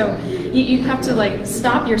anybody. So you have to like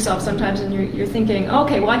stop yourself sometimes, and you're thinking,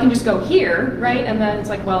 okay, well I can just go here, right? And then it's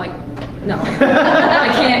like, well, no, I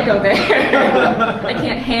can't go there. I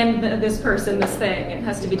can't hand this person this thing. It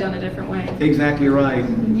has to be done a different way. Exactly right.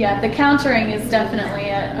 Yeah, the countering is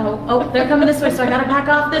definitely they're coming this way, so I gotta back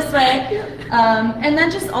off this way. And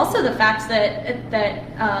then just also the fact that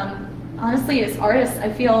honestly, as artists,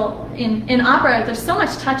 I feel in opera there's so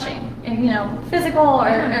much touching, and physical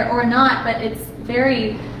or not, but it's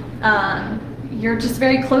very you're just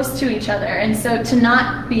very close to each other, and so to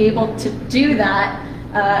not be able to do that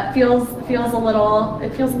feels a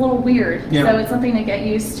little weird. Yeah. So it's something to get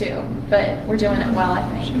used to, but we're doing it well, I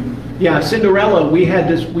think. Yeah, Cinderella,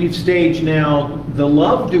 we've staged now the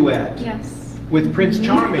love duet. Yes. With Prince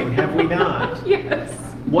Charming, have we not? Yes.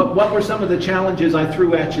 What were some of the challenges I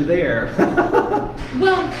threw at you there?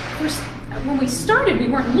 Well, when we started, we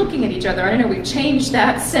weren't looking at each other. I don't know, we've changed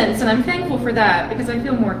that since, and I'm thankful for that because I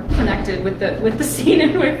feel more connected with the scene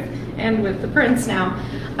and with the prince now.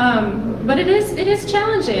 But it is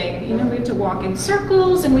challenging. You know, we have to walk in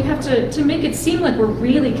circles, and we have to make it seem like we're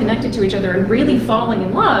really connected to each other and really falling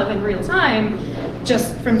in love in real time,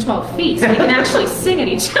 just from 12 feet, so we can actually sing at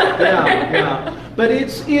each other. Yeah. But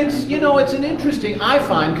it's you know, it's an interesting, I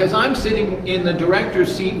find, because I'm sitting in the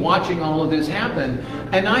director's seat watching all of this happen,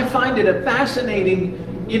 and I find it a fascinating,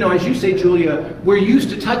 you know, as you say, Julia, we're used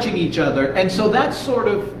to touching each other, and so that's sort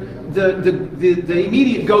of the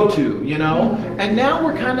immediate go-to, you know, and now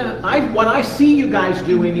we're kind of, what I see you guys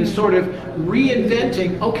doing is sort of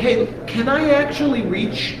reinventing, okay, can I actually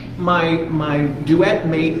reach my duet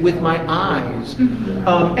mate with my eyes?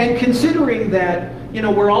 And considering that, you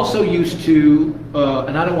know, we're also used to,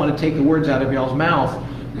 and I don't want to take the words out of y'all's mouth,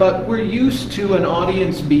 but we're used to an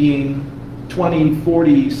audience being 20,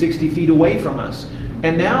 40, 60 feet away from us.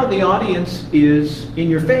 And now the audience is in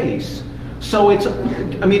your face. So it's,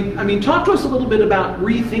 I mean, talk to us a little bit about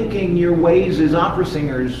rethinking your ways as opera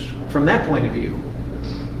singers from that point of view.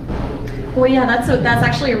 Well, yeah, that's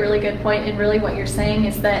actually a really good point, and really what you're saying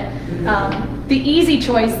is that the easy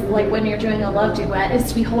choice, like when you're doing a love duet, is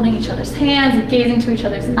to be holding each other's hands and gazing to each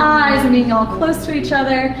other's eyes and being all close to each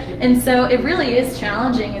other. And so it really is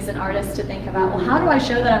challenging as an artist to think about, well, how do I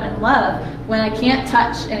show that I'm in love when I can't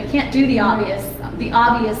touch and I can't do the obvious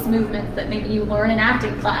movements that maybe you learn in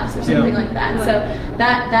acting class or something like that. So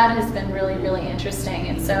that has been really, really interesting.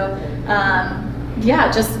 And so yeah,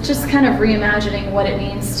 just kind of reimagining what it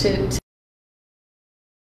means to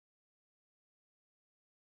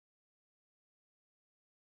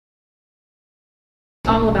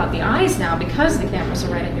all about the eyes now because the cameras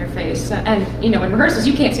are right in your face, and you know, in rehearsals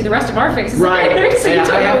you can't see the rest of our faces. Right. So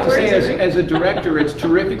And I have to say, as a director, it's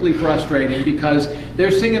terrifically frustrating because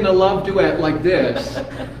they're singing a love duet like this.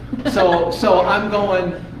 So I'm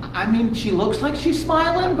going, I mean, she looks like she's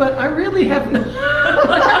smiling, but I really have no.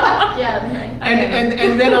 Yeah, right.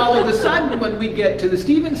 And then all of a sudden, when we get to the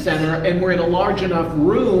Stevens Center and we're in a large enough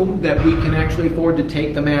room that we can actually afford to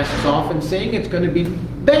take the masks off and sing, it's going to be,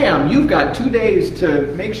 bam! You've got 2 days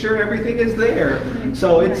to make sure everything is there.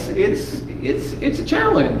 So it's a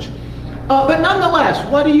challenge. But nonetheless,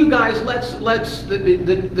 what do you guys?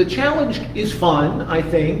 The challenge is fun, I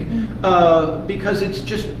think, because it's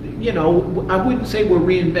just, you know, I wouldn't say we're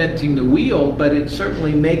reinventing the wheel, but it's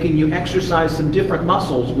certainly making you exercise some different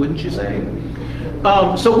muscles, wouldn't you say?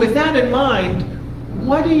 So with that in mind,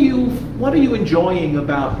 what are you enjoying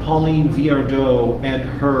about Pauline Viardot and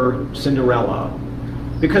her Cinderella?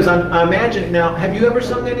 Because I imagine now, have you ever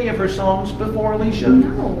sung any of her songs before, Alicia?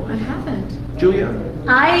 No, I haven't. Julia?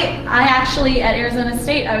 I actually, at Arizona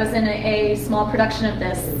State, I was in a small production of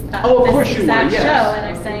this exact show, and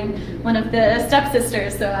I sang one of the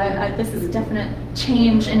stepsisters, so this is a definite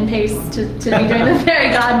change in pace to be doing the fairy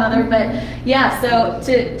godmother. But yeah, so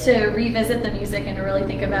to revisit the music and to really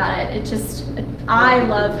think about it, I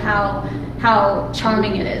love how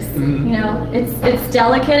charming it is. Mm-hmm. You know, it's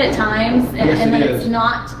delicate at times, and then it's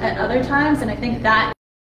not at other times, and I think that.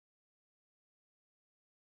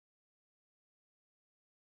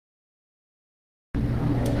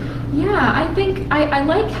 Yeah, I think I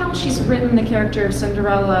like how she's written the character of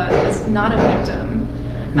Cinderella as not a victim.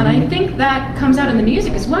 And I think that comes out in the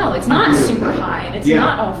music as well. It's not super high, and it's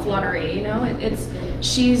not all fluttery, you know.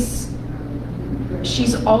 She's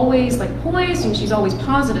always like poised, and she's always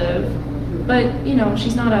positive, but you know,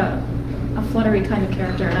 she's not a fluttery kind of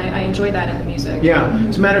character, and I enjoy that in the music. Yeah,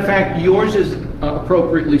 as a matter of fact, yours is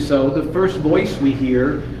appropriately so. The first voice we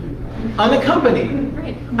hear, unaccompanied.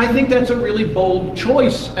 Right. I think that's a really bold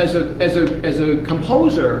choice as a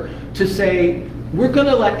composer to say, we're going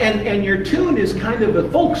to let, and your tune is kind of a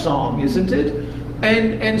folk song, isn't it?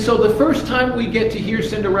 And so the first time we get to hear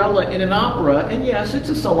Cinderella in an opera, and yes, it's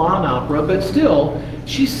a salon opera, but still,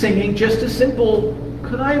 she's singing just a simple,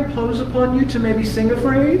 could I impose upon you to maybe sing a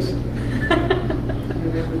phrase?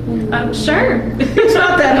 Sure. It's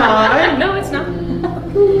not that high. No, it's not.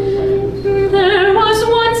 There was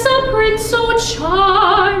once a prince so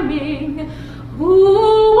charming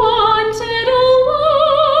who wanted a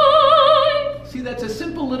wife. See, that's a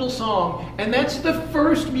simple little song song, and that's the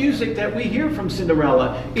first music that we hear from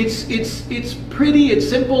Cinderella. It's pretty, it's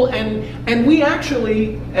simple, and we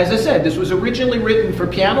actually, as I said, this was originally written for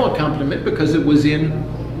piano accompaniment because it was in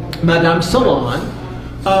Madame's salon.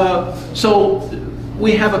 So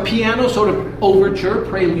we have a piano sort of overture,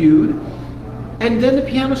 prelude, and then the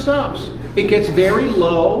piano stops. It gets very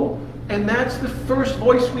low, and that's the first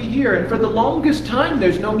voice we hear. And for the longest time,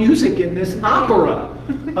 there's no music in this opera.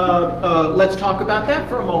 Let's talk about that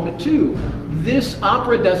for a moment, too. This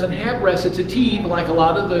opera doesn't have recitative like a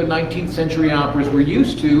lot of the 19th century operas we're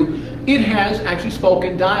used to. It has actually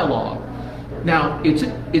spoken dialogue. Now, it's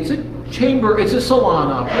a chamber, it's a salon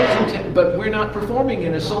opera, but we're not performing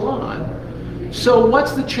in a salon. So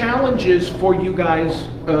what's the challenges for you guys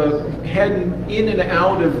heading in and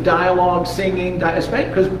out of dialogue, singing,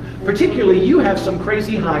 because particularly you have some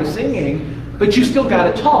crazy high singing, but you still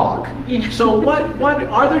got to talk. Yeah. So what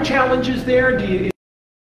are there challenges there?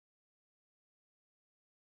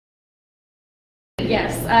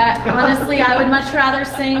 Yes, honestly, I would much rather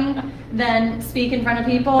sing than speak in front of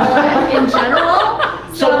people in general.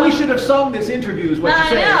 So we should have sung this interview, is what you're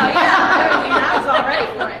saying. I know, yeah. I was all ready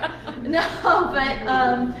for it. No, but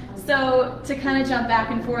so to kind of jump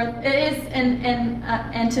back and forth, it is,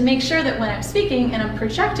 and to make sure that when I'm speaking and I'm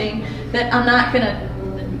projecting, that I'm not going to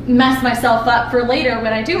mess myself up for later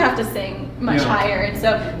when I do have to sing much higher. And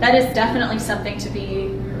so that is definitely something to be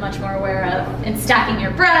much more aware of. And stacking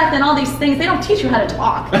your breath and all these things, they don't teach you how to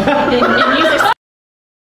talk in music.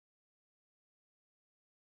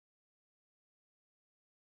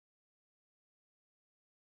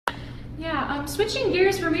 Yeah, switching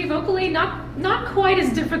gears for me vocally, not quite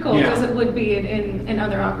as difficult as it would be in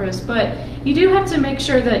other operas, but you do have to make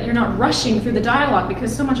sure that you're not rushing through the dialogue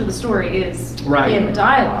because so much of the story is in the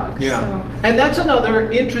dialogue. Yeah, so. And that's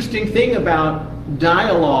another interesting thing about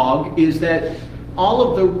dialogue is that all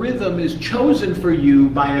of the rhythm is chosen for you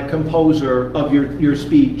by a composer of your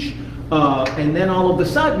speech. And then all of a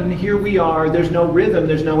sudden, here we are, there's no rhythm,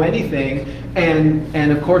 there's no anything,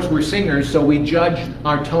 and of course we're singers, so we judge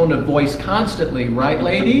our tone of voice constantly, right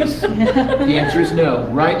ladies? The answer is no.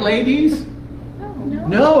 Right ladies? No.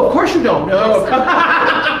 No, of course you don't. No.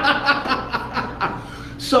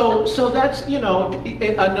 So that's,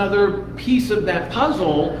 another piece of that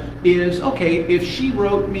puzzle is, okay, if she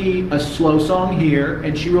wrote me a slow song here,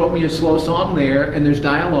 and she wrote me a slow song there, and there's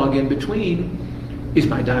dialogue in between, is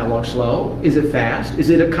my dialogue slow? Is it fast? Is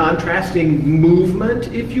it a contrasting movement,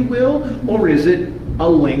 if you will? Or is it a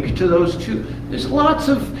link to those two? There's lots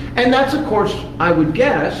of, and that's of course, I would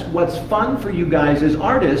guess, what's fun for you guys as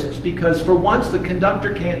artists, because for once the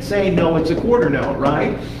conductor can't say, no, it's a quarter note,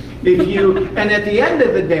 right? And at the end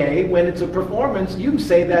of the day, when it's a performance, you can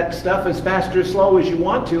say that stuff as fast or slow as you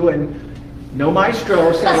want to, and no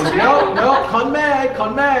maestro saying, no, con me.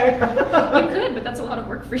 You could, but that's a lot of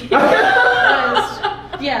work for you.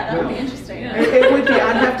 Yeah, that would be interesting. It would be.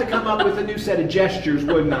 I'd have to come up with a new set of gestures,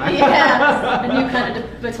 wouldn't I? Yeah, a new kind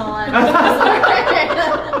of baton.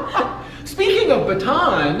 Speaking of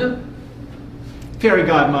baton, fairy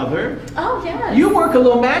godmother. Oh, yes. You work a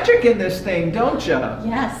little magic in this thing, don't you?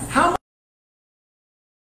 Yes. How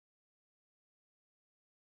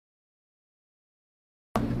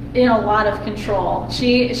in a lot of control.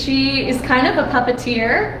 She is kind of a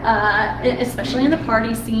puppeteer, especially in the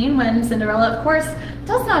party scene when Cinderella, of course,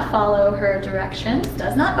 does not follow her directions,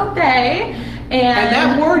 does not obey. And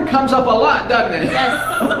that word comes up a lot, doesn't it?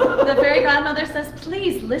 Yes. The fairy godmother says,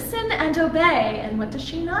 please listen and obey. And what does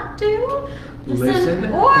she not do?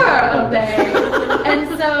 Listen or obey. And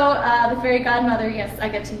so the fairy godmother, yes, I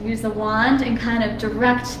get to use the wand and kind of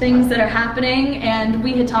direct things that are happening. And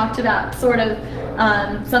we had talked about sort of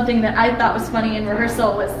something that I thought was funny in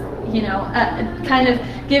rehearsal was, kind of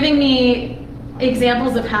giving me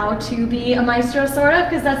examples of how to be a maestro, sort of,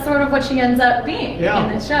 because that's sort of what she ends up being in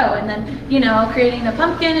the show. And then, creating the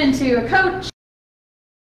pumpkin into a coach.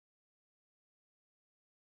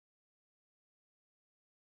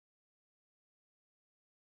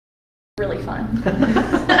 Really fun.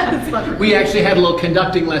 We actually had a little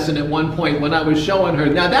conducting lesson at one point when I was showing her.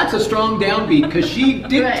 Now that's a strong downbeat because she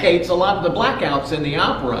dictates a lot of the blackouts in the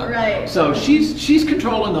opera. Right. So she's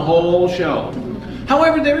controlling the whole show.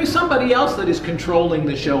 However, there is somebody else that is controlling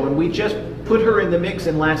the show, and we just put her in the mix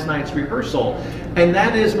in last night's rehearsal, and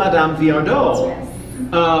that is Madame Viardot. Yes.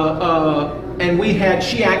 And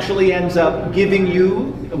she actually ends up giving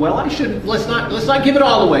you, well, let's not give it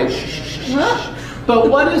all away. But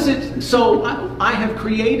what is it? So I have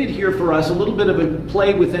created here for us a little bit of a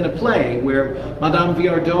play within a play where Madame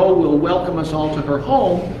Viardot will welcome us all to her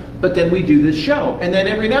home, but then we do this show. And then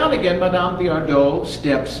every now and again, Madame Viardot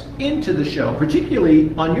steps into the show,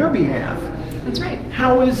 particularly on your behalf. That's right.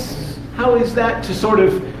 How is that to sort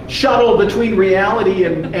of shuttle between reality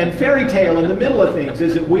and fairy tale in the middle of things?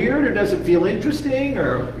 Is it weird, or does it feel interesting,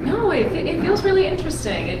 or? No, it feels really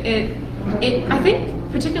interesting. I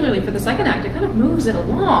think, particularly for the second act, it kind of moves it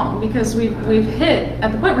along because we've hit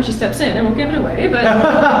at the point where she steps in, and we'll give it away, but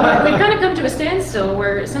we've kind of come to a standstill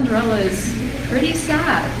where Cinderella is pretty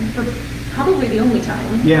sad for probably the only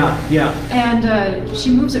time. Yeah, yeah. And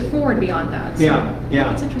she moves it forward beyond that. So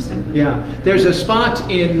yeah. It's interesting. Yeah. There's a spot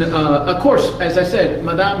in, of course, as I said,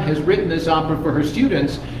 Madame has written this opera for her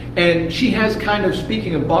students, and she has kind of,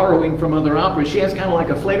 speaking of borrowing from other operas, she has kind of like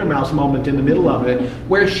a Fledermaus moment in the middle of it,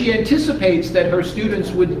 where she anticipates that her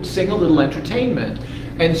students would sing a little entertainment.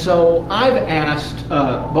 And so I've asked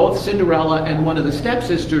both Cinderella and one of the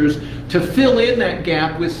stepsisters to fill in that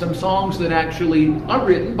gap with some songs that actually are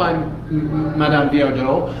written by Madame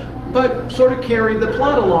Viardot, but sort of carry the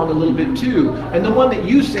plot along a little bit too. And the one that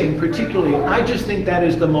you sing particularly, I just think that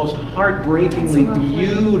is the most heartbreakingly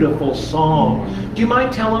beautiful song. Do you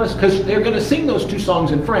mind telling us, because they're going to sing those two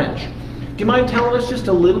songs in French, do you mind telling us just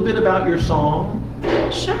a little bit about your song?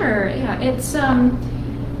 Sure, yeah. It's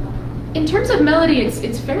in terms of melody,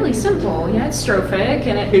 it's fairly simple. Yeah, it's strophic,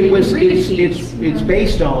 and it's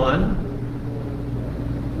based on.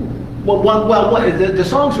 The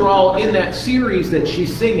songs are all in that series that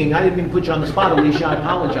she's singing. I didn't even put you on the spot, Alicia. I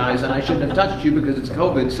apologize, and I shouldn't have touched you because it's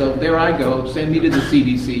COVID. So there I go. Send me to the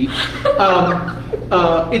CDC.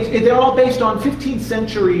 They're all based on 15th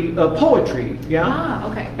century poetry. Yeah. Ah,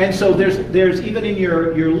 okay. And so there's even in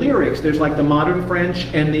your lyrics, there's like the modern French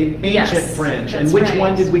and the ancient French. And which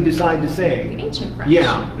one did we decide to sing? The ancient French.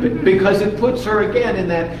 Yeah, because it puts her again in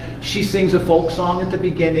that she sings a folk song at the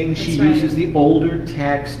beginning. She uses the older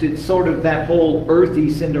text. It's sort of that whole earthy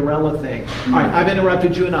Cinderella thing. All right, I've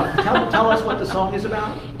interrupted you enough. Tell us what the song is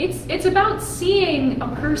about. It's about seeing a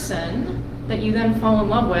person that you then fall in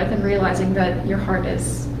love with and realizing that your heart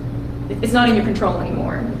it's not in your control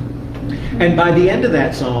anymore. And by the end of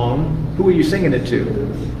that song, who are you singing it to?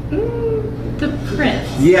 The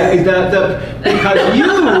prince. Yeah, because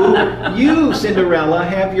you, Cinderella,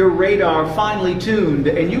 have your radar finely tuned,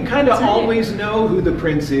 and you kind of always know who the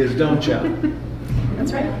prince is, don't you?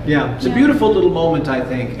 That's right. Yeah, it's a beautiful little moment, I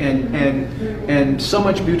think, and so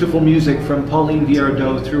much beautiful music from Pauline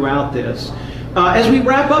Viardot throughout this. As we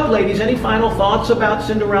wrap up, ladies, any final thoughts about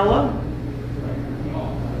Cinderella?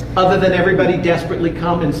 Other than everybody desperately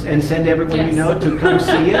come and send everyone you know to come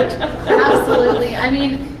see it? Absolutely. I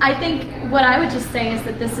mean, I think what I would just say is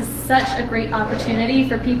that this is such a great opportunity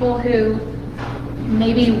for people who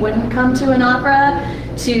maybe wouldn't come to an opera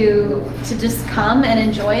to just come and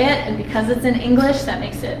enjoy it, and because it's in English, that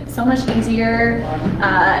makes it so much easier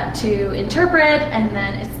to interpret, and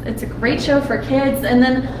then it's a great show for kids, and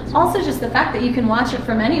then also just the fact that you can watch it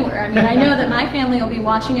from anywhere. I mean, I know that my family will be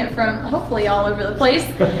watching it from hopefully all over the place,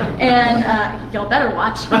 and y'all better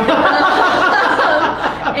watch.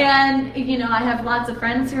 And you know, I have lots of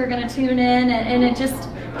friends who are going to tune in, and it just,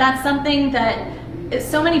 that's something that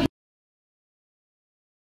so many people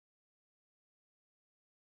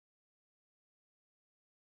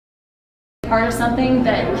part of something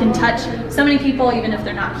that can touch so many people even if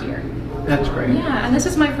they're not here. That's great. Yeah, and this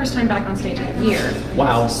is my first time back on stage in a year.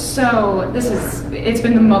 Wow. So it's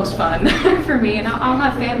been the most fun for me, and I'll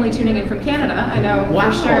have family tuning in from Canada, I know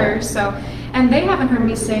for sure. So, and they haven't heard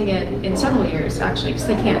me sing it in several years actually, because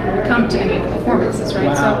they can't come to any of the performances, right?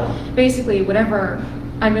 Wow. So basically whatever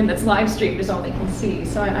I'm in that's live streamed is all they can see.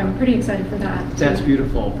 So I'm pretty excited for that. That's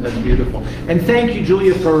beautiful. That's beautiful. And thank you,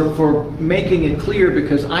 Julia, for making it clear,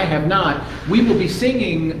 because I have not. We will be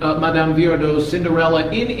singing Madame Viardot's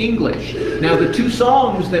Cinderella in English. Now, the two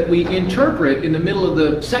songs that we interpret in the middle of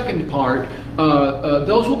the second part,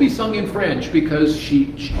 those will be sung in French, because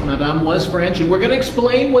Madame was French, and we're going to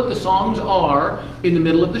explain what the songs are in the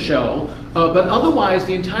middle of the show. But otherwise,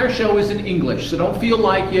 the entire show is in English, so don't feel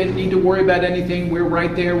like you need to worry about anything. We're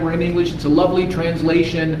right there. We're in English. It's a lovely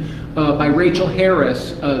translation by Rachel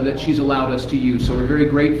Harris that she's allowed us to use, so we're very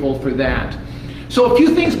grateful for that. So a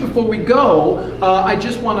few things before we go. I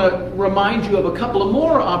just want to remind you of a couple of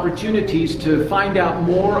more opportunities to find out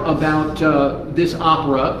more about this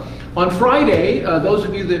opera. On Friday, those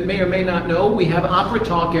of you that may or may not know, we have Opera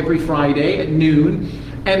Talk every Friday at noon.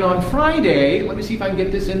 And on Friday, let me see if I can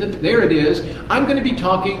get this in, there it is, I'm going to be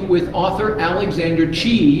talking with author Alexander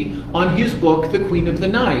Chee on his book, The Queen of the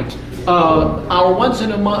Night. Our Once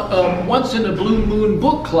in a Blue Moon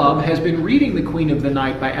book club has been reading The Queen of the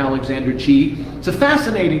Night by Alexander Chee. It's a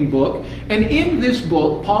fascinating book, and in this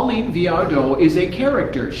book, Pauline Viardot is a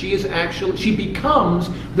character. She becomes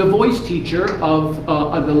the voice teacher of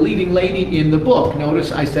the leading lady in the book.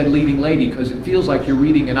 Notice I said leading lady because it feels like you're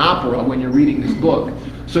reading an opera when you're reading this book.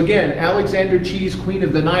 So again, Alexander Chee's Queen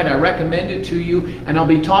of the Night, I recommend it to you, and I'll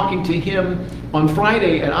be talking to him on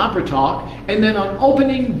Friday at Opera Talk, and then on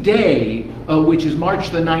opening day, which is March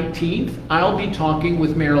the 19th, I'll be talking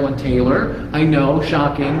with Marilyn Taylor. I know,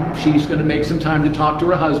 shocking, she's going to make some time to talk to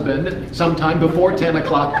her husband sometime before 10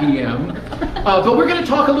 o'clock p.m. But we're going to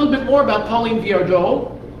talk a little bit more about Pauline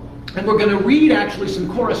Viardot. And we're going to read actually some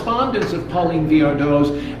correspondence of Pauline Viardot's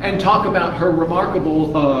and talk about her remarkable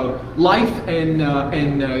life and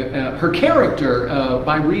her character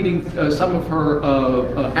by reading some of her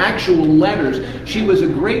actual letters. She was a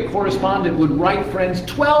great correspondent, would write friends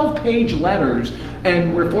 12-page letters,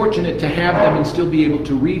 and we're fortunate to have them and still be able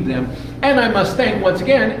to read them. And I must thank, once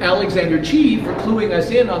again, Alexander Chee for cluing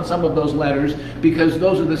us in on some of those letters, because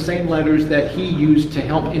those are the same letters that he used to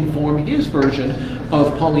help inform his version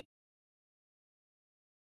of Pauline.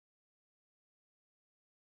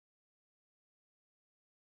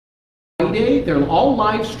 They're all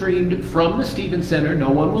live streamed from the Stevens Center.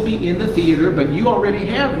 No one will be in the theater, but you already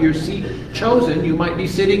have your seat chosen. You might be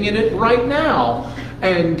sitting in it right now.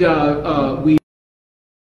 And we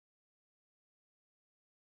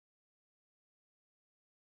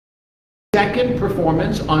second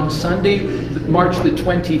performance on Sunday, March the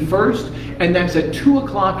 21st, and that's at 2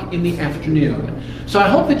 o'clock in the afternoon. So I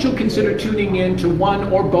hope that you'll consider tuning in to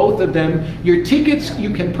one or both of them. Your tickets, you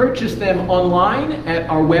can purchase them online at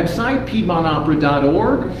our website,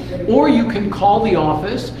 piedmontopera.org, or you can call the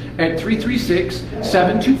office at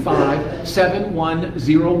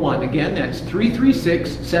 336-725-7101. Again, that's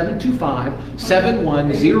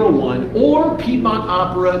 336-725-7101, or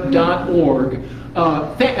piedmontopera.org.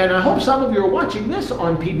 And I hope some of you are watching this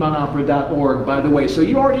on piedmontopera.org, by the way, so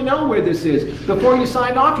you already know where this is. Before you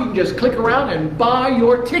sign off, you can just click around and buy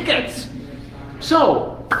your tickets.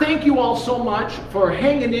 So, thank you all so much for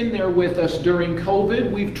hanging in there with us during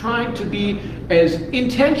COVID. We've tried to be as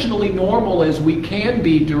intentionally normal as we can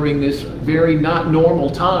be during this very not normal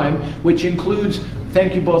time, which includes,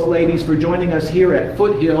 thank you both ladies for joining us here at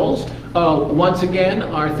Foothills. Once again,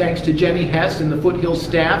 our thanks to Jenny Hess and the Foothills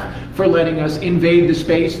staff for letting us invade the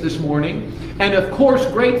space this morning. And of course,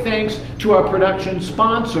 great thanks to our production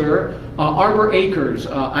sponsor, Arbor Acres.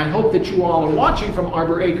 I hope that you all are watching from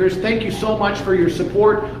Arbor Acres. Thank you so much for your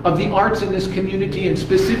support of the arts in this community, and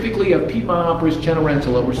specifically of Piedmont Opera's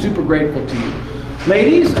Cenerentola. We're super grateful to you.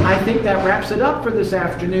 Ladies, I think that wraps it up for this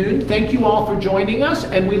afternoon. Thank you all for joining us,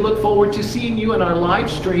 and we look forward to seeing you in our live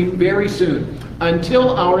stream very soon.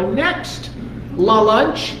 Until our next La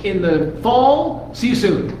Lunch in the fall, see you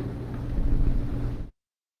soon.